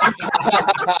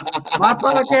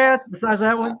podcast, besides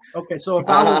that one? Okay, so if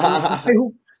I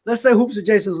was let's say Hoops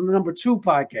Adjacent is the number 2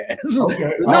 podcast.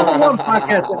 Okay. The number 1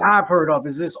 podcast that I've heard of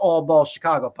is this All Ball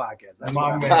Chicago podcast. That's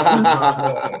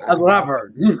what I've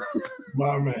heard.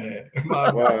 My man.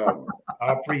 Wow.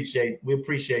 We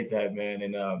appreciate that, man.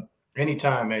 And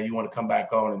anytime, man, you want to come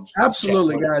back on and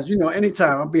absolutely, guys. You know,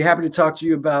 anytime. I'll be happy to talk to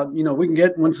you about, you know,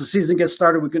 once the season gets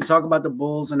started, we can talk about the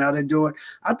Bulls and how they're doing.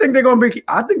 I think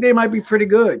they might be pretty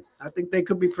good. I think they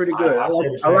could be pretty good. I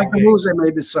like the moves they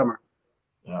made this summer.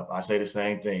 I say the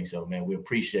same thing. So, man, we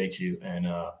appreciate you, and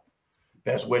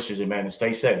best wishes, and man, and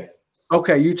stay safe.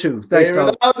 Okay, you too. Thanks,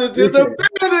 fellas.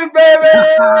 it,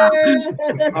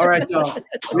 baby. All right, y'all.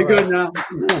 We good now.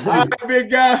 All right, big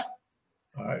guy.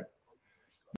 All right.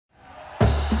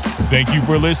 Thank you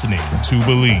for listening to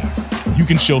Believe. You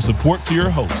can show support to your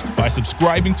host by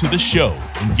subscribing to the show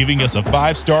and giving us a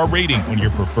 5-star rating on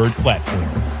your preferred platform.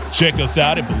 Check us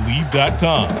out at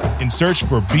Believe.com and search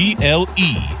for BLEAV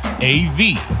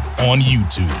on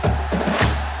YouTube.